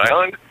from Long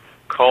Island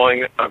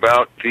calling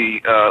about the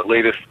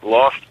latest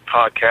Lost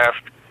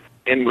podcast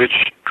in which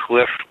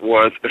Cliff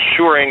was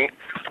assuring,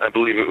 I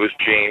believe it was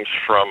James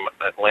from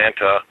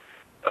Atlanta,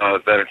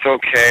 that it's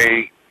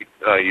okay.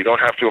 You don't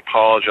have to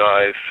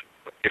apologize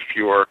if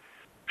your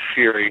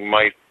theory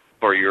might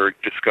or your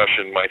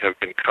discussion might have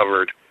been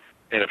covered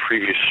in a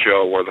previous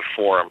show or the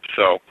forum.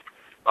 So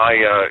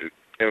I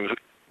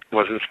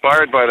was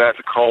inspired by that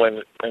to call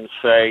in and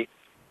say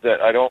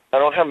that I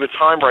don't have the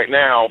time right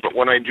now, but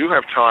when I do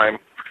have time,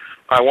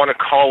 I want to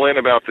call in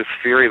about this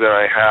theory that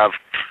I have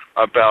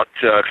about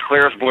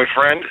Claire's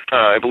boyfriend.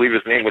 I believe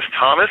his name was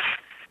Thomas,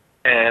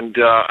 and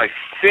I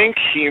think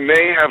he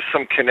may have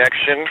some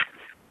connection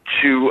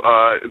to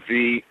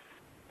the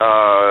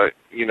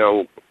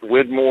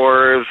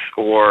Widmores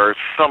or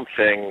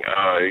something,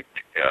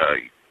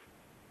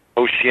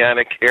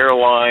 Oceanic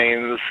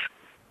Airlines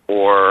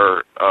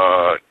or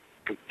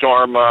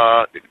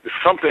Dharma,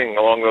 something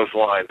along those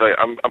lines.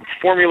 I'm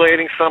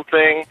formulating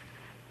something,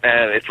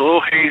 and it's a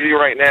little hazy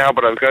right now,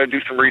 but I've got to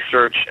do some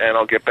research, and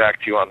I'll get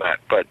back to you on that.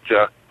 But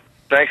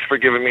thanks for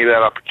giving me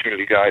that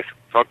opportunity, guys.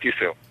 Talk to you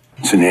soon.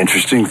 It's an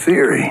interesting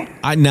theory.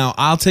 Now,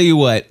 I'll tell you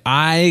what,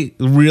 I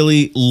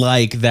really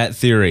like that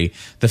theory.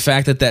 The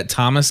fact that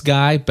Thomas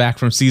guy back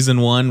from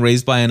season 1,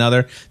 Raised by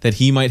Another, that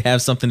he might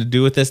have something to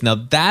do with this. Now,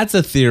 that's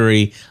a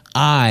theory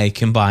I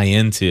can buy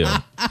into.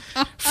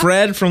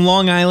 Fred from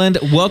Long Island,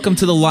 welcome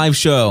to the live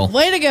show.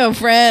 Way to go,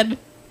 Fred.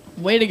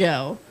 Way to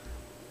go.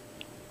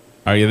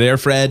 Are you there,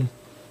 Fred?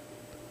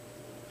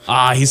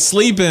 He's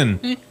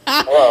sleeping.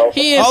 Hello.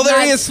 He is there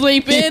not he is.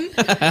 sleeping.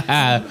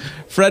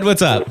 Fred,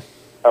 what's up?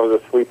 I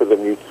was asleep with the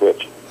mute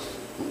switch.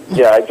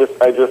 Yeah, I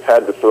just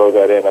had to throw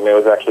that in. I mean, I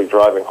was actually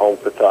driving home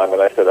at the time, and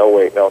I said, "Oh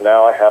wait, no,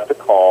 now I have to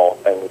call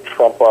and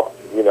trump up,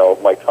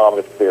 my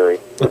Thomas theory."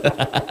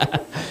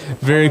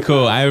 Very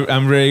cool.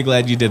 I'm very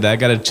glad you did that. I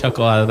got a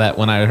chuckle out of that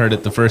when I heard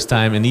it the first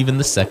time and even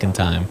the second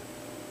time.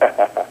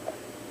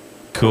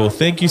 Cool.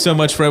 Thank you so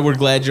much, Fred. We're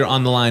glad you're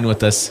on the line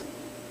with us.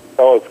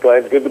 Oh, it's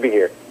good to be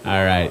here.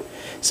 All right.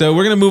 So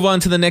we're going to move on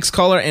to the next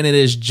caller, and it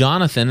is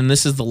Jonathan, and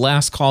this is the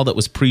last call that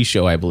was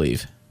pre-show, I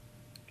believe.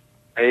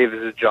 Hey,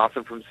 this is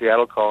Johnson from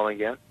Seattle calling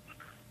again.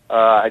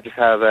 I just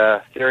have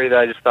a theory that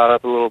I just thought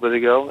up a little bit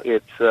ago.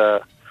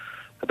 It's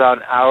about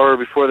an hour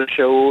before the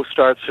show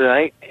starts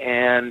tonight,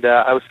 and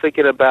I was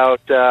thinking about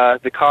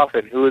the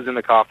coffin, who is in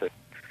the coffin.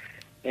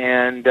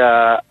 And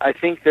I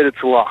think that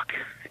it's Locke.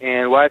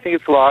 And why I think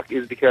it's Locke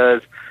is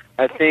because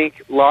I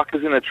think Locke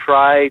is going to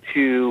try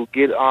to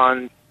get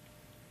on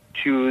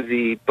to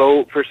the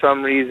boat for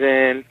some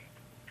reason,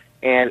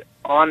 and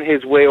on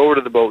his way over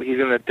to the boat, he's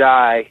going to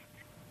die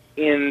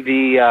in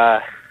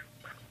the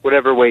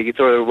whatever way he gets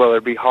over, whether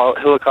it be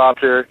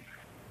helicopter,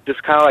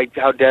 just kind of like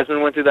how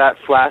Desmond went through that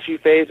flashy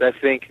phase. I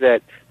think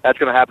that's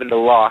going to happen to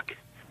Locke,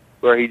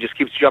 where he just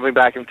keeps jumping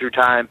back and through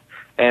time,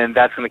 and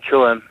that's going to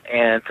kill him.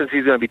 And since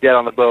he's going to be dead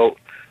on the boat,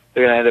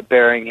 they're going to end up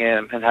burying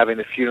him and having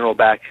the funeral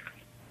back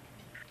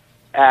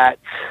at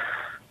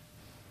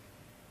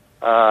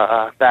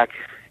back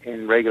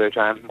in regular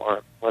time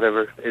or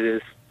whatever it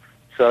is.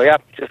 So yeah,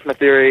 just my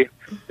theory.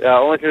 The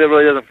only thing that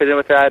really doesn't fit in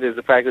with that is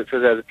the fact that it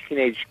says as a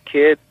teenage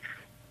kid,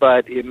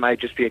 but it might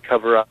just be a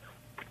cover-up.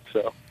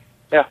 So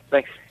yeah,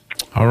 thanks.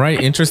 All right,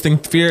 interesting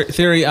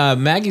theory.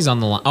 Maggie's on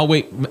the line. Oh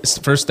wait,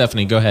 first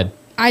Stephanie, go ahead.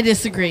 I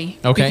disagree.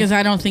 Okay. Because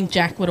I don't think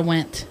Jack would have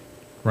went.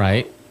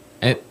 Right.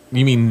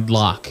 You mean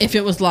Locke? If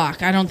it was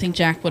Locke, I don't think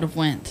Jack would have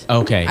went.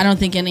 Okay. I don't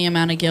think any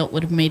amount of guilt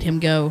would have made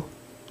him go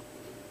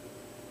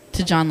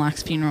to John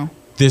Locke's funeral.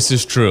 This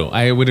is true.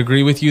 I would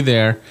agree with you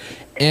there.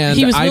 And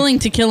he was willing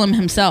to kill him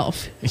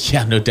himself.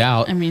 Yeah, no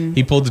doubt. I mean,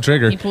 he pulled the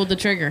trigger. He pulled the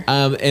trigger.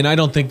 And I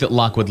don't think that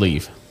Locke would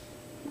leave.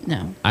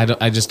 No.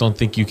 I just don't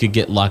think you could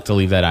get Locke to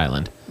leave that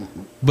island.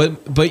 But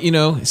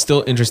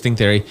still interesting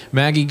theory.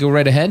 Maggie, go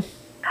right ahead.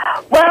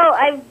 Well,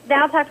 I've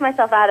now talked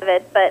myself out of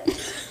it, but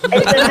it's an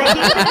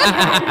idea.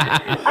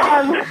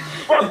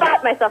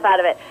 Thought myself out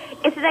of it.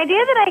 It's an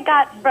idea that I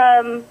got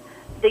from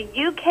the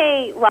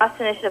UK Lost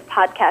Initiative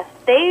podcast.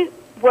 They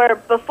were,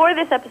 before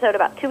this episode,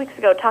 about 2 weeks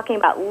ago, talking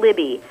about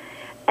Libby.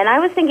 And I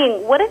was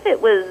thinking, what if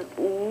it was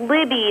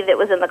Libby that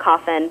was in the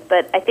coffin?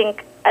 But I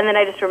think, and then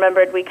I just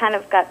remembered, we kind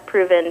of got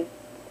proven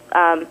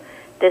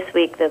this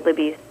week that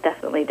Libby's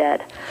definitely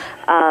dead.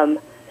 And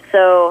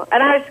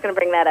I was just going to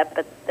bring that up,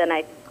 but then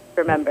I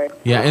remembered.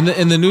 Yeah, and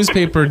the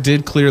newspaper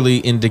did clearly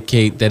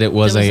indicate that it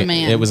was a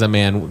man. It was a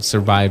man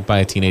survived by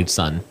a teenage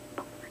son.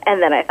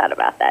 And then I thought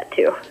about that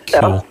too. So,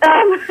 cool.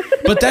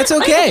 But that's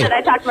okay.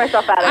 I talked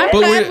myself out of I'm it.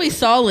 glad we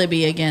saw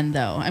Libby again,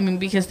 though. I mean,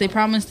 because they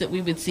promised that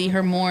we would see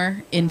her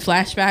more in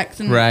flashbacks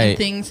and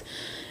things.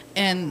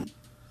 And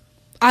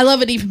I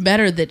love it even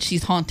better that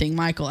she's haunting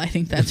Michael. I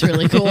think that's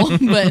really cool.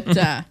 But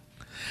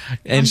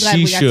and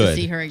she should. To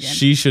see her again.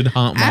 She should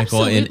haunt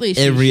Michael in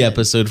every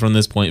episode from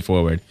this point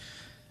forward.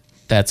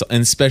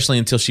 And especially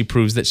until she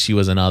proves that she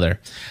was another.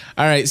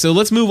 All right, so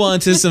let's move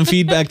on to some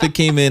feedback that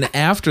came in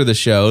after the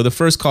show. The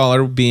first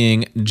caller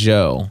being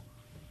Joe.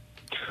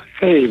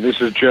 Hey,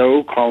 this is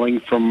Joe calling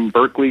from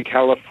Berkeley,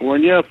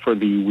 California for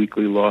the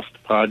Weekly Lost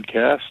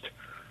podcast.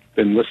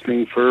 Been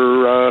listening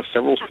for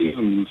several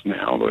seasons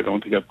now, though I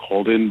don't think I've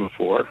called in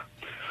before.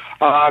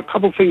 A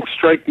couple things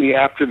strike me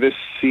after this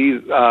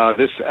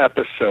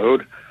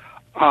episode.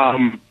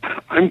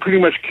 I'm pretty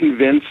much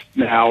convinced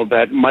now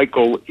that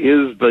Michael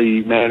is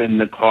the man in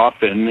the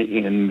coffin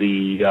in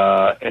the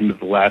end of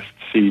the last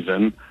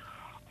season.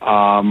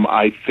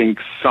 I think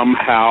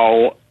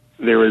somehow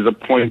there is a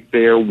point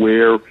there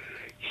where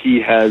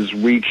he has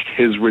reached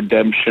his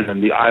redemption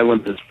and the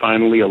island has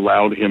finally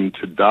allowed him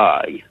to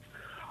die.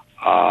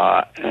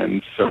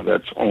 And so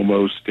that's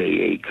almost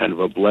a kind of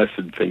a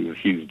blessed thing that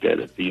he's dead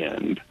at the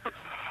end.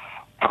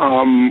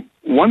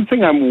 One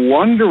thing I'm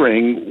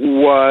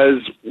wondering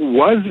was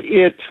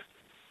it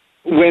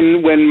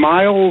when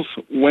Miles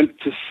went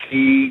to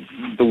see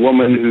the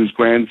woman whose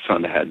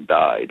grandson had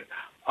died,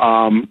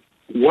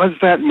 was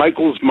that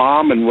Michael's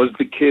mom, and was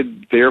the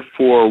kid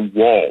therefore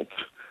Walt?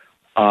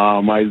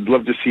 I'd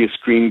love to see a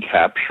screen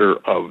capture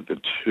of the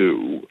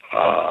two.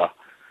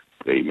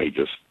 They may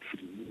just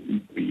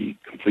be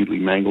completely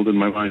mangled in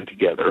my mind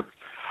together.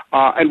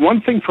 And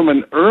one thing from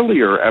an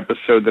earlier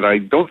episode that I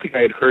don't think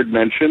I had heard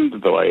mentioned,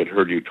 though I had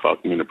heard you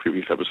talking in a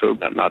previous episode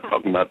about not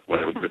talking about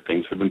whatever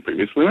things have been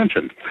previously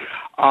mentioned.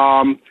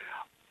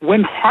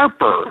 When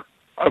Harper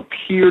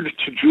appeared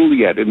to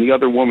Juliet and the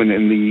other woman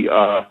in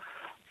the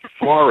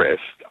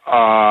forest,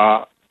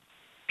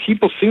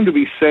 people seem to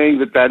be saying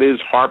that is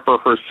Harper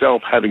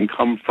herself having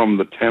come from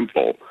the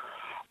temple.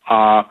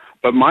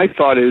 But my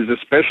thought is,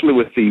 especially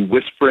with the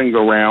whispering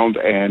around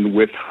and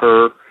with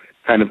her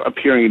kind of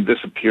appearing and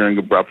disappearing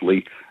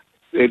abruptly,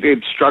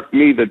 it struck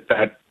me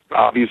that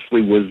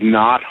obviously was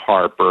not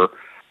Harper,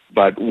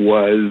 but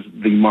was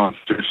the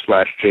monster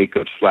 /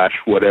 Jacob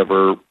 /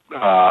 whatever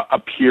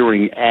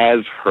appearing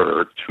as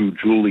her to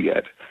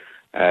Juliet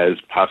as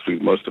possibly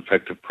the most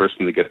effective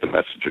person to get the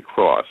message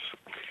across.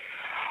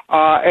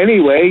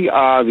 Anyway,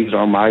 these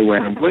are my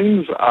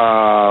ramblings.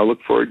 Look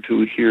forward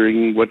to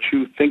hearing what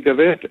you think of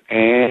it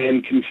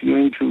and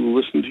continuing to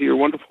listen to your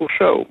wonderful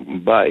show.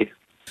 Bye.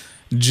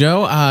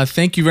 Joe,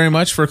 thank you very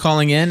much for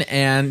calling in.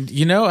 And,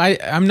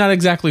 I'm not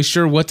exactly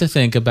sure what to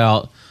think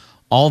about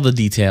all the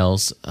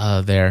details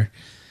there.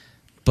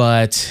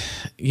 But,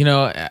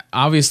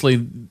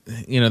 obviously,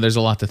 there's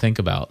a lot to think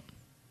about.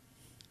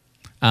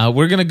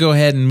 We're going to go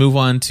ahead and move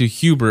on to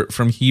Hubert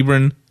from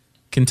Hebron,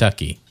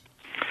 Kentucky.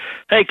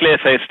 Hey, Cliff.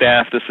 Hey,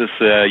 staff. This is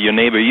your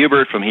neighbor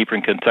Hubert from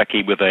Hebron,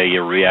 Kentucky with a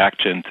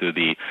reaction to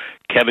the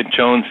Kevin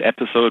Jones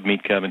episode,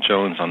 Meet Kevin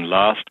Jones on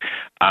Lost.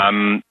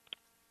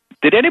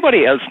 Did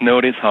anybody else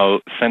notice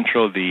how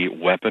central the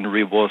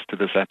weaponry was to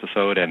this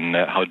episode and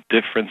how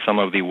different some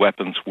of the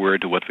weapons were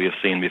to what we have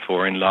seen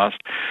before in Lost?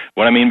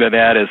 What I mean by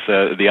that is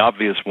the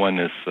obvious one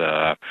is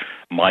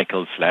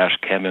Michael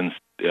 / Kevin's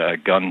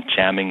gun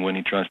jamming when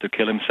he tries to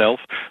kill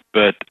himself.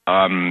 But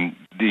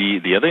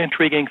the other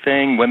intriguing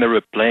thing, when they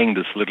were playing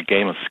this little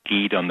game of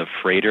skeet on the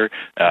freighter,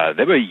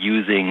 they were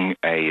using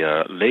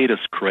a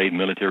latest grade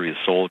military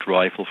assault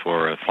rifle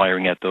for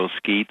firing at those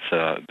skeets.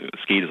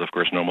 Skeet is, of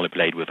course, normally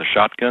played with a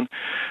shotgun.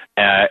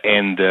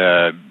 And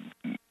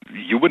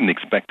you wouldn't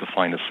expect to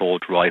find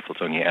assault rifles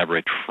on your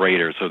average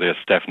freighter, so there's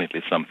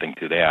definitely something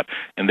to that.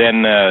 And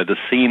then the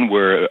scene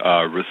where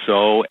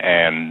Rousseau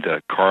and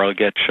Carl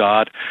get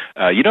shot,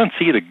 you don't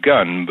see the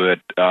gun, but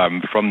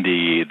from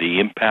the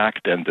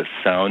impact and the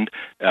sound,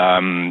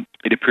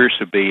 it appears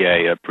to be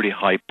a pretty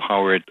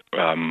high-powered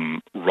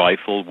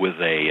rifle with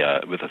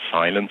a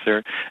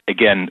silencer.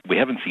 Again, we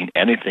haven't seen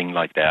anything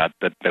like that.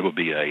 That would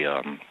be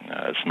a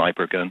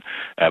sniper gun.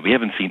 We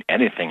haven't seen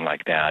anything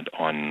like that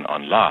on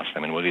Lost.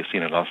 I mean, what we've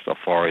seen in Lost so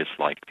far is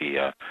like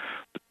the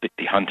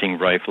hunting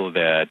rifle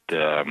that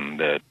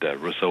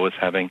Rousseau is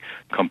having,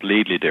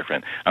 completely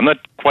different. I'm not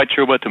quite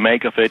sure what to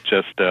make of it.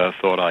 Just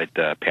thought I'd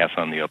pass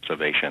on the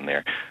observation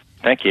there.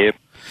 Thank you.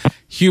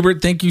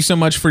 Hubert, thank you so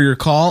much for your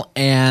call.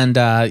 And,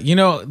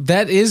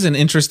 that is an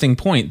interesting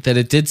point, that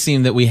it did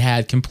seem that we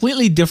had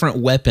completely different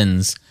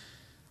weapons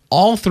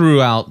all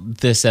throughout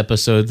this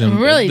episode than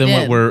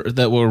what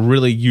we're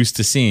really used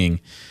to seeing.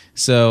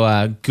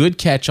 So good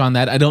catch on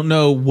that. I don't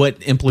know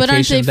what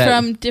implications but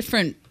aren't they from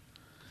different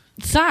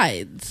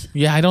sides?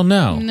 Yeah, I don't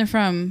know. I mean, they're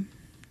from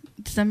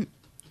am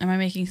I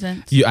making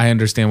sense? I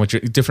understand what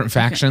you're... Different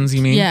factions,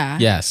 you mean? Yeah.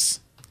 Yes,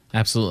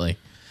 absolutely.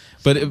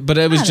 But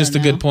it was just a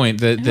good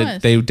point that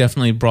they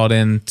definitely brought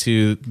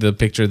into the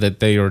picture that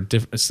they are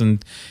some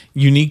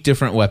unique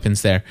different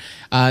weapons there.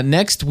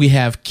 Next, we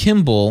have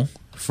Kimball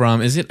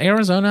from, is it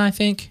Arizona, I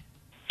think?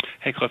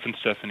 Hey, Cliff and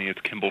Stephanie, it's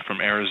Kimball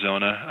from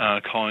Arizona,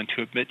 calling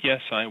to admit,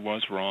 yes, I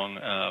was wrong.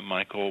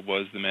 Michael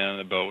was the man on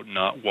the boat,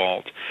 not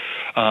Walt.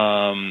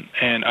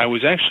 And I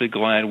was actually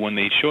glad when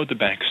they showed the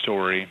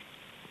backstory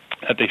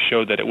that they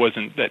showed that it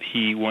wasn't that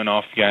he went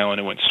off the island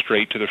and went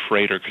straight to the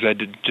freighter, because that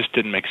just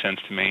didn't make sense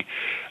to me.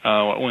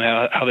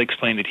 How they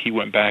explained that he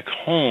went back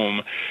home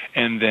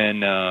and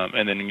then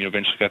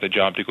eventually got the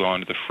job to go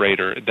on to the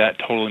freighter, that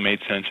totally made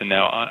sense, and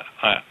now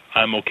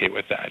I'm okay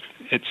with that.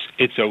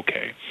 It's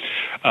okay.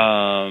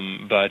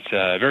 But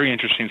very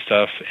interesting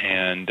stuff,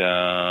 and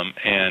I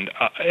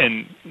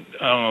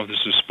don't know if this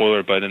is a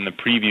spoiler, but in the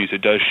previews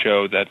it does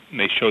show that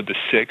they showed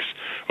the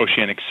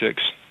Oceanic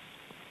Six.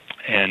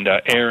 And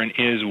Aaron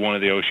is one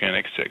of the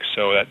Oceanic Six,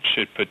 so that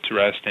should put to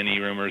rest any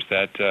rumors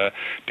that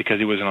because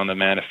he wasn't on the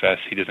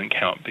manifest, he doesn't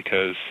count,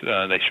 because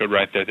they showed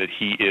right there that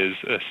he is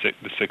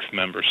the sixth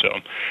member. So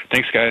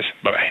thanks, guys.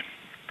 Bye-bye.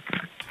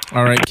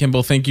 All right,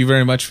 Kimball, thank you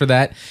very much for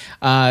that.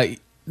 I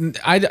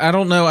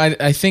don't know.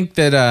 I think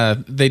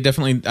that they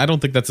definitely... I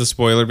don't think that's a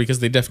spoiler, because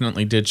they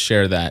definitely did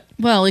share that.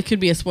 Well, it could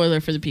be a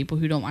spoiler for the people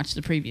who don't watch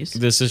the previews.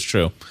 This is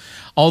true.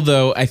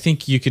 Although I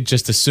think you could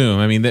just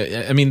assume. I mean,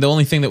 the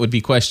only thing that would be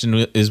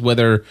questioned is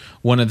whether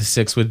one of the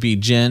six would be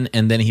Jen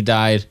and then he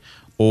died,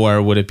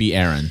 or would it be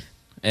Aaron?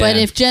 But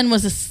if Jen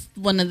was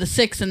one of the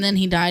six and then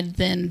he died,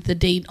 then the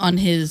date on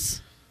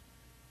his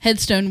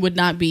headstone would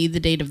not be the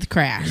date of the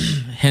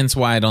crash. Hence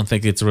why I don't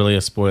think it's really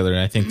a spoiler.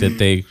 I think that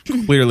they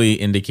clearly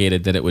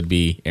indicated that it would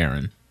be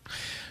Aaron.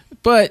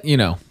 But,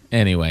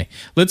 Anyway,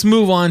 let's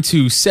move on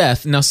to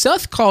Seth. Now,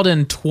 Seth called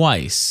in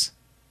twice.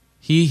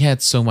 He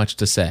had so much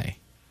to say.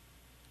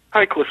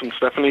 Hi, Cliff and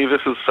Stephanie.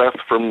 This is Seth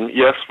from,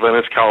 yes,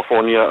 Venice,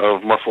 California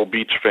of Muscle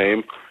Beach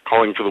fame,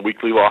 calling for the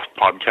Weekly Lost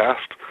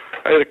podcast.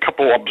 I had a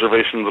couple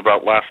observations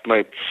about last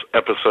night's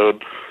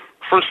episode.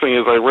 First thing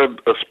is I read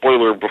a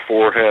spoiler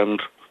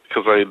beforehand,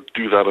 because I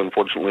do that,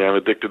 unfortunately. I'm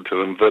addicted to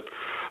them,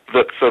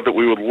 that said that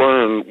we would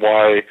learn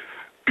why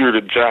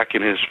Bearded Jack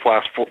in his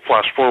flash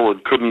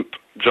forward couldn't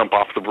jump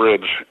off the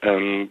bridge,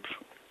 and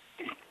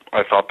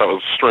I thought that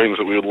was strange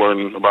that we would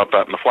learn about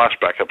that in the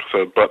flashback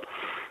episode, but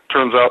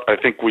turns out I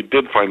think we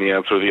did find the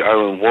answer. The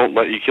island won't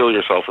let you kill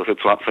yourself if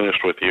it's not finished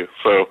with you,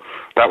 so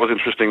that was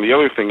interesting. The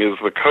other thing is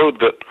the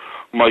code that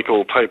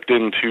Michael typed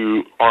in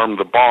to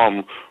arm the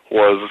bomb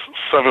was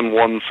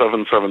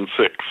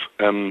 71776,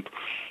 and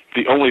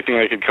the only thing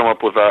I could come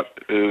up with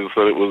that is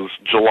that it was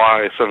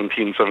July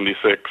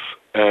 1776,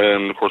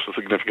 and of course the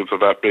significance of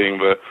that being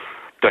the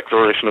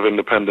Declaration of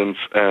Independence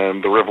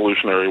and the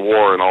Revolutionary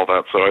War and all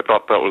that, so I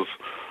thought that was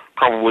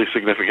probably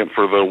significant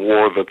for the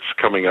war that's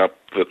coming up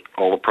that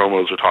all the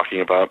promos are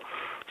talking about.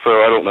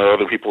 So I don't know,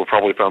 other people have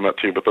probably found that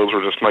too, but those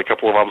were just my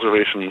couple of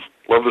observations.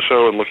 Love the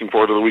show and looking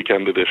forward to the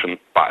weekend edition.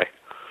 Bye.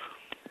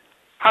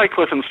 Hi,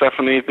 Cliff and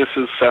Stephanie. This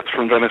is Seth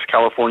from Venice,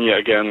 California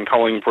again,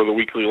 calling for the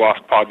Weekly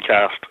Lost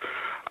podcast.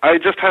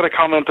 I just had a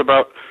comment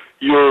about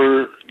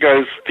your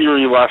guys'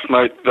 theory last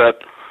night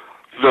that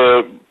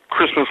the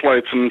Christmas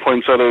lights and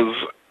poinsettias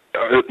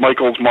at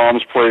Michael's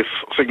mom's place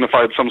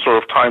signified some sort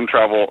of time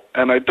travel,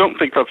 and I don't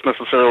think that's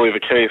necessarily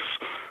the case.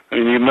 I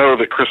mean, you know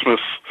that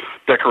Christmas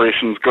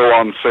decorations go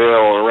on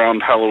sale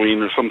around Halloween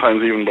or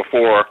sometimes even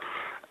before,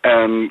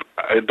 and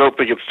I don't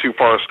think it's too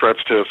far a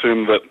stretch to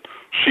assume that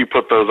she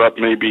put those up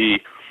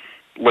maybe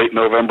late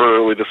November,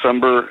 early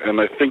December,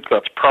 and I think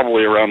that's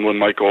probably around when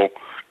Michael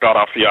got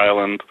off the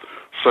island.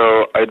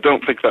 So I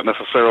don't think that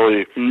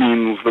necessarily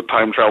means that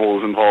time travel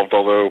is involved,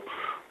 although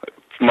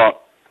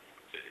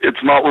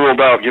it's not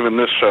ruled out given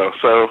this show.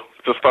 So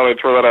just thought I'd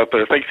throw that out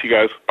there. Thanks, you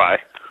guys. Bye.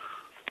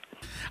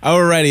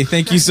 Alrighty,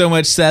 thank you so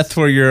much, Seth,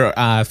 for your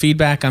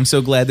feedback. I'm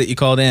so glad that you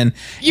called in.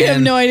 You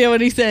have no idea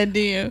what he said, do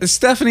you?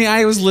 Stephanie,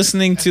 I was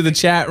listening to the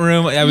chat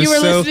room. You were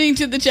listening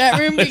to the chat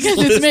room because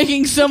it's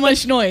making so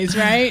much noise,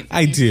 right?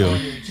 I do.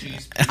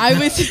 I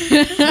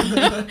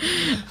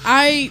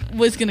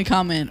was going to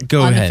comment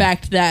Go on ahead. the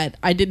fact that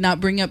I did not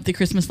bring up the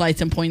Christmas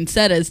lights and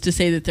poinsettias to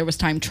say that there was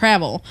time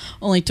travel,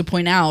 only to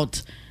point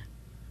out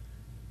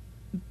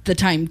the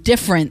time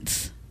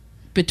difference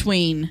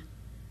between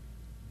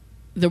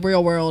the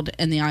real world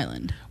and the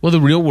island. Well,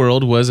 the real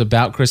world was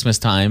about Christmas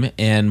time,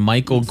 and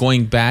Michael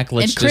going back.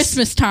 And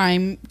Christmas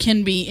time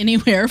can be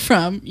anywhere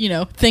from,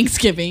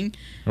 Thanksgiving,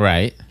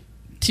 right,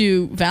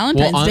 to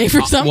Valentine's Day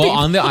for some people.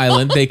 On the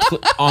island, they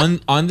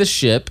on the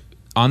ship,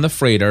 on the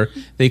freighter,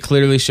 they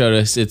clearly showed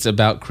us it's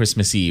about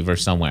Christmas Eve or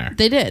somewhere.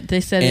 They did. They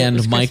said and it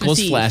was Michael's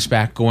Christmas Eve.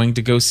 flashback going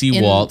to go see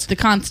In Walt, the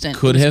Constant,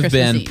 could was have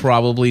Christmas been Eve.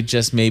 probably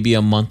just maybe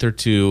a month or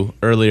two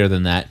earlier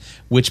than that,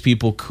 which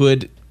people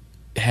could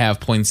have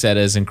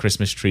poinsettias and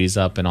Christmas trees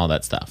up and all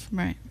that stuff.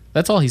 Right.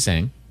 That's all he's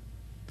saying.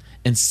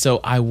 And so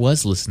I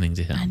was listening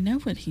to him. I know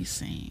what he's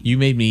saying. You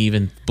made me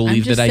even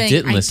believe that I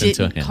didn't listen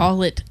to him.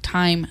 Call it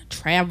time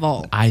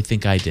travel. I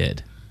think I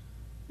did.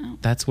 Oh.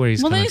 That's where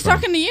he's well, coming then he's from.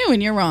 talking to you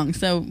and you're wrong,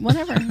 so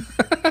whatever.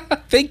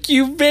 Thank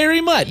you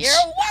very much. You're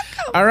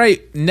welcome. All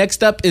right,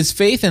 next up is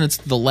Faith, and it's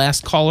the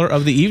last caller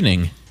of the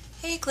evening.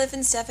 Hey, Cliff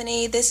and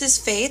Stephanie. This is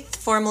Faith,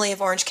 formerly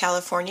of Orange,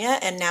 California,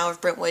 and now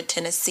of Brentwood,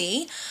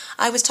 Tennessee.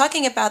 I was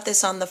talking about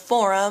this on the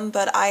forum,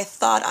 but I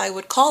thought I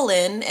would call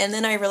in, and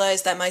then I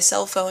realized that my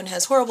cell phone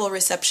has horrible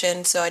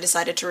reception, so I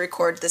decided to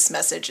record this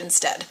message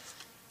instead.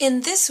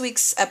 In this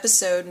week's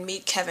episode,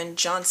 Meet Kevin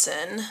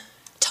Johnson,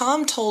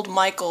 Tom told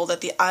Michael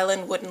that the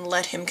island wouldn't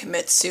let him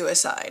commit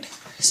suicide.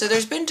 So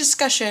there's been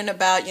discussion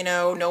about,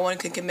 no one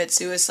can commit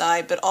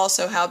suicide, but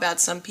also how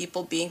about some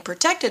people being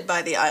protected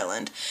by the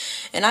island?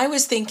 And I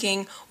was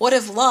thinking, what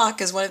if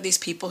Locke is one of these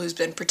people who's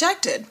been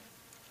protected?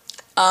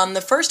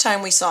 The first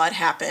time we saw it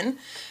happen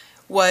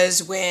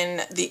was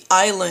when the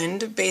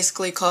island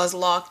basically caused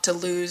Locke to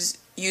lose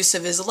use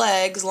of his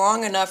legs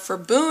long enough for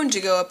Boone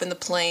to go up in the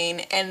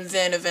plane and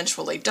then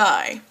eventually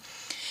die.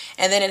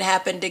 And then it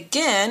happened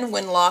again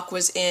when Locke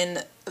was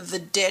in the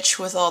ditch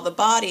with all the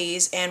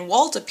bodies and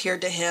Walt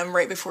appeared to him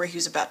right before he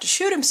was about to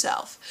shoot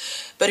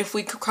himself. But if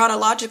we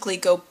chronologically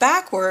go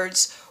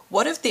backwards,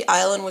 what if the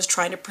island was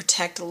trying to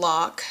protect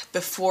Locke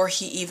before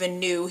he even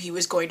knew he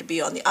was going to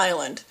be on the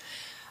island?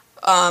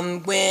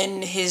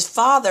 When his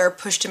father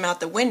pushed him out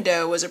the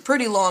window was a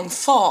pretty long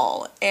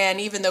fall, and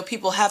even though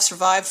people have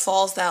survived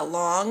falls that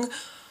long,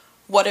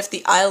 what if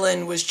the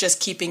island was just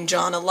keeping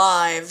John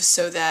alive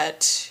so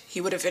that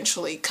he would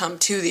eventually come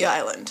to the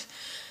island?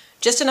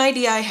 Just an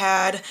idea I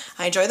had.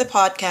 I enjoy the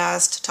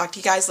podcast. Talk to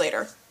you guys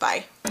later.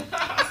 Bye.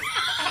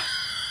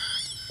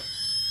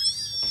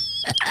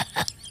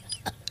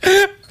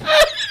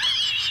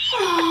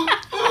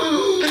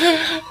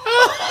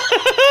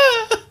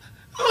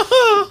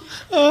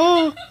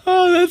 Oh,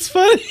 that's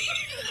funny.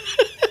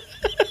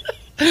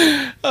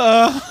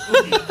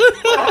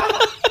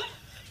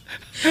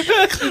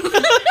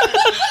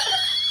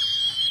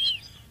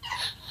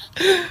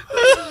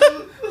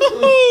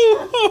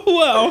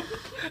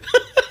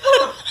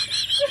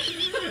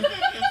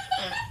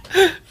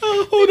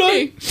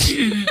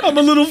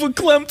 little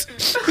verklempt.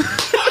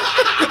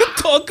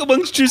 Talk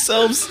amongst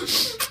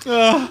yourselves.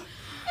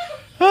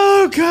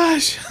 Oh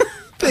gosh.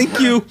 Thank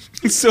you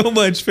so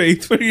much,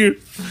 Faith, for your...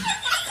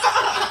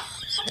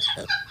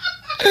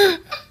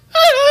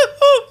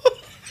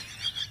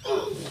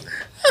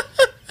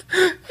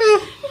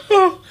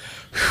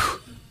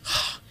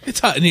 It's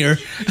hot in here.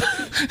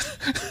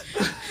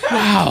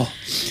 Wow.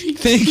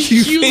 Thank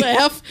you. You Faith.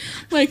 laugh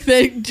like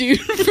that dude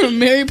from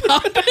Mary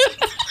Poppins.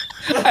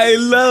 I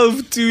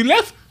love to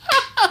laugh.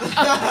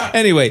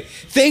 Anyway,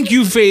 thank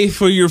you, Faith,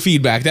 for your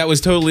feedback. That was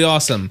totally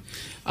awesome.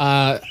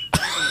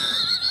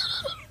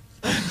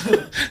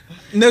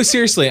 No,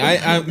 seriously,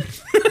 I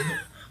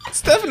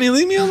Stephanie,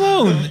 leave me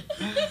alone.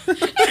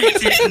 I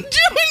didn't do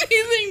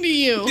anything to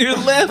you. You're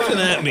laughing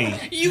at me.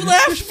 You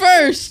laughed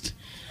first.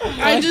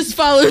 I just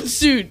followed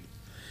suit.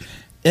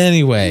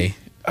 Anyway,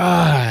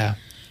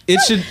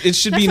 it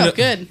should be Felt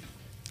good.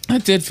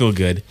 That did feel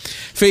good.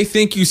 Faith,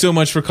 thank you so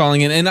much for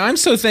calling in, and I'm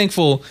so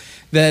thankful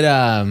that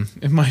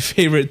in my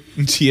favorite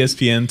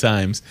GSPN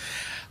times,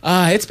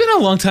 it's been a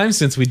long time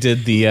since we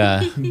did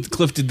the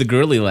Cliff did the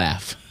girly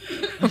laugh.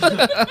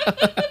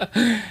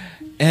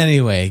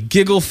 Anyway,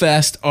 Giggle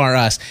Fest are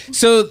us.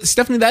 So,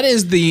 Stephanie, that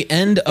is the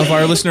end of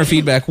our listener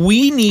feedback.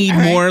 We need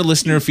more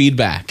listener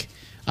feedback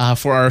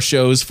for our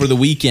shows for the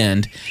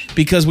weekend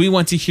because we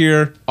want to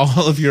hear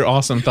all of your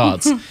awesome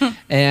thoughts.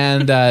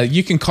 And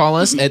you can call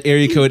us at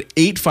area code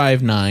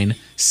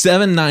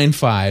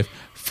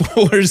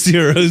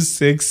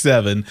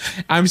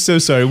 859-795-4067. I'm so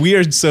sorry. We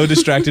are so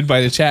distracted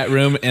by the chat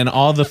room and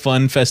all the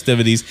fun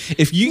festivities.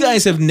 If you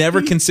guys have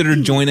never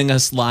considered joining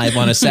us live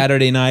on a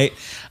Saturday night,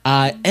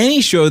 any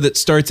show that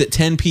starts at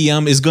 10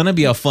 p.m. is going to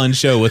be a fun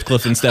show with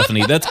Cliff and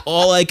Stephanie. That's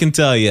all I can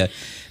tell you.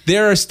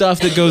 There are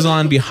stuff that goes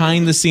on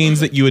behind the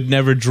scenes that you would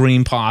never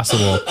dream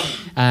possible.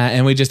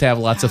 And we just have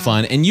lots of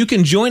fun. And you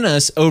can join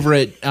us over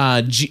at,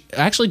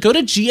 actually go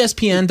to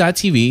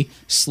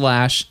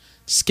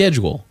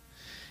gspn.tv/schedule.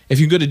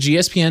 If you go to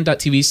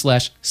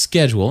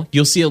gspn.tv/schedule,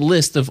 you'll see a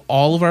list of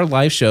all of our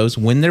live shows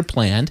when they're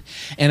planned.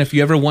 And if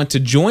you ever want to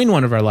join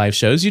one of our live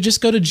shows, you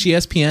just go to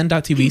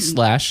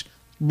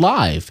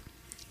gspn.tv/live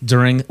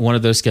during one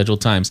of those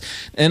scheduled times.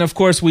 And of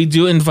course, we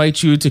do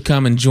invite you to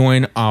come and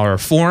join our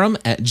forum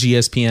at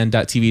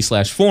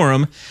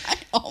gspn.tv/forum.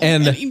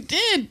 And he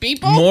did,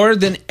 people. More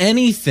than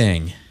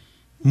anything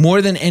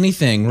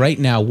right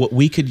now, what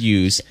we could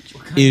use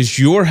is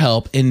your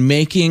help in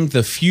making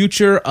the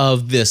future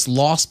of this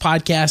Lost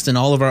podcast and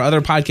all of our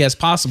other podcasts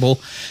possible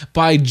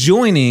by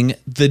joining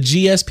the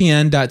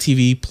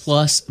gspn.tv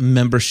Plus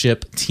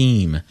membership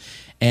team.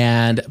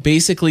 And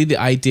basically the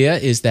idea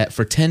is that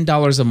for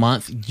 $10 a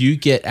month, you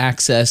get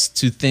access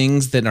to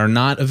things that are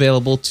not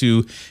available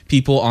to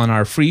people on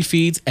our free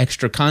feeds,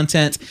 extra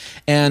content,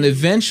 and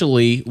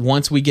eventually,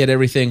 once we get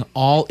everything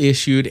all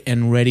issued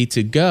and ready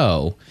to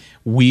go,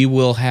 we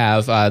will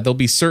have, there'll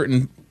be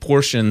certain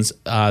portions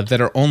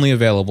that are only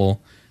available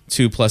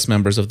to Plus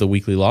members of the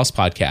Weekly Lost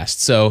podcast.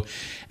 So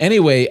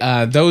anyway,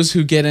 those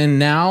who get in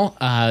now,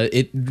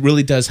 it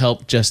really does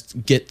help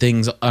just get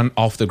things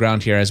off the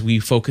ground here as we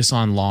focus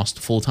on Lost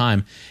full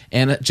time.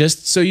 And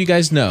just so you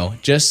guys know,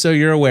 just so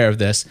you're aware of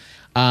this,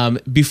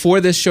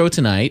 before this show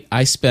tonight,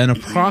 I spent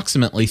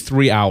approximately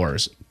 3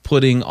 hours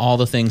putting all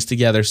the things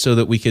together so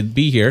that we could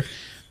be here.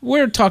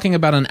 We're talking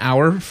about an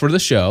hour for the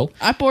show.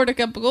 I poured a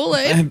cup of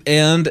Kool-Aid.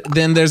 And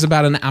then there's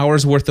about an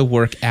hour's worth of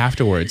work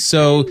afterwards.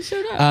 So,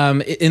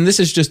 and this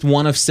is just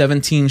one of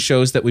 17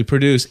 shows that we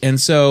produce.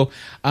 And so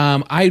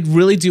I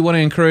really do want to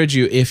encourage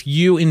you, if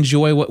you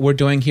enjoy what we're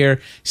doing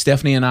here,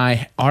 Stephanie and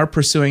I are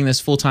pursuing this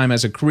full-time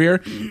as a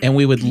career, and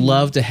we would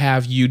love to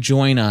have you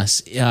join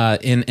us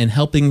in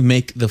helping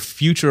make the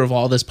future of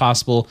all this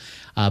possible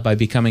by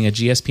becoming a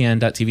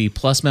gspn.tv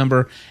Plus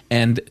member.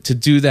 And to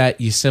do that,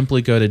 you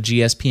simply go to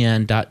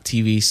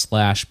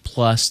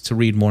gspn.tv/plus to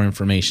read more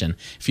information.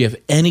 If you have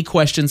any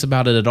questions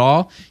about it at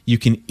all, you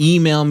can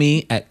email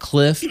me at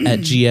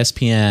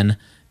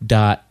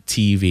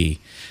cliff@gspn.tv.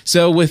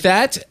 So with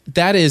that,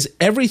 that is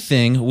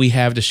everything we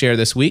have to share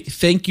this week.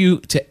 Thank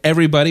you to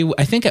everybody.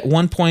 I think at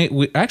one point,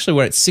 we're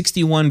at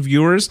 61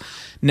 viewers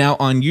now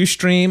on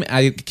Ustream.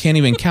 I can't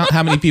even count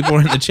how many people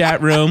are in the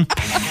chat room.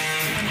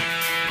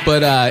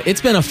 But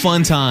it's been a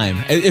fun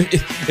time.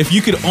 If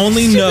you could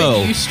only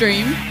know,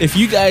 if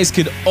you guys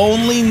could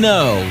only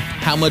know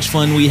how much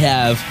fun we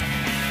have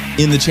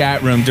in the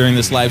chat room during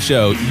this live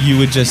show,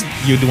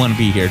 you'd want to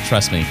be here.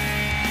 Trust me,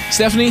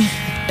 Stephanie.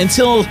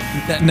 Until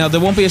now,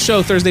 there won't be a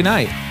show Thursday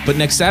night, but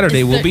next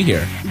Saturday we'll be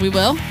here. We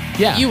will.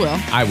 Yeah, you will.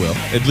 I will.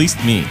 At least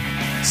me.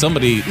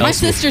 Somebody. My else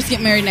sisters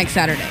get married next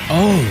Saturday.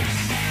 Oh,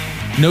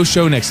 no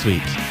show next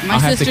week. My I'll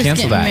have to sister's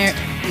cancel getting that.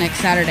 next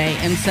Saturday,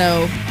 and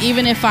so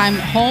even if I'm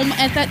home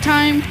at that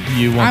time,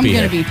 I'm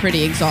going to be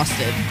pretty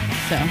exhausted.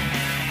 So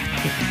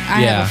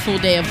I have a full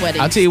day of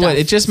wedding. I'll tell you what,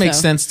 it just makes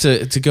sense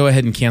to go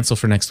ahead and cancel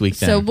for next week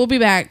then. So we'll be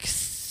back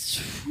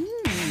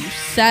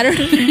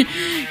Saturday.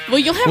 Well,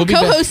 you'll have a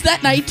co-host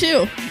that night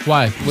too.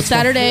 Why?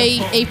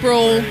 Saturday,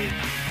 April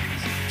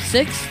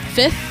 6th,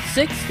 5th,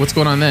 6th. What's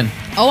going on then?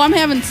 Oh, I'm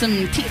having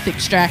some teeth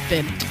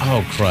extracted.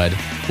 Oh, crud.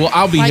 Well,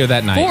 I'll be Like here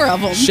that night. 4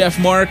 of them. Chef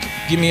Mark,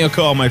 give me a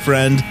call, my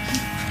friend.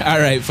 All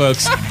right,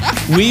 folks.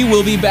 We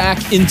will be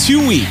back in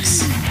 2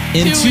 weeks.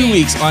 In 2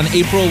 weeks on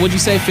April, what'd you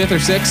say, 5th or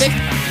 6th?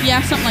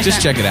 Yeah, something like Just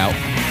that. check it out.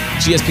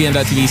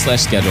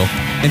 gspn.tv/schedule.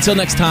 Until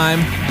next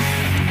time,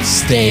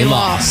 stay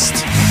lost.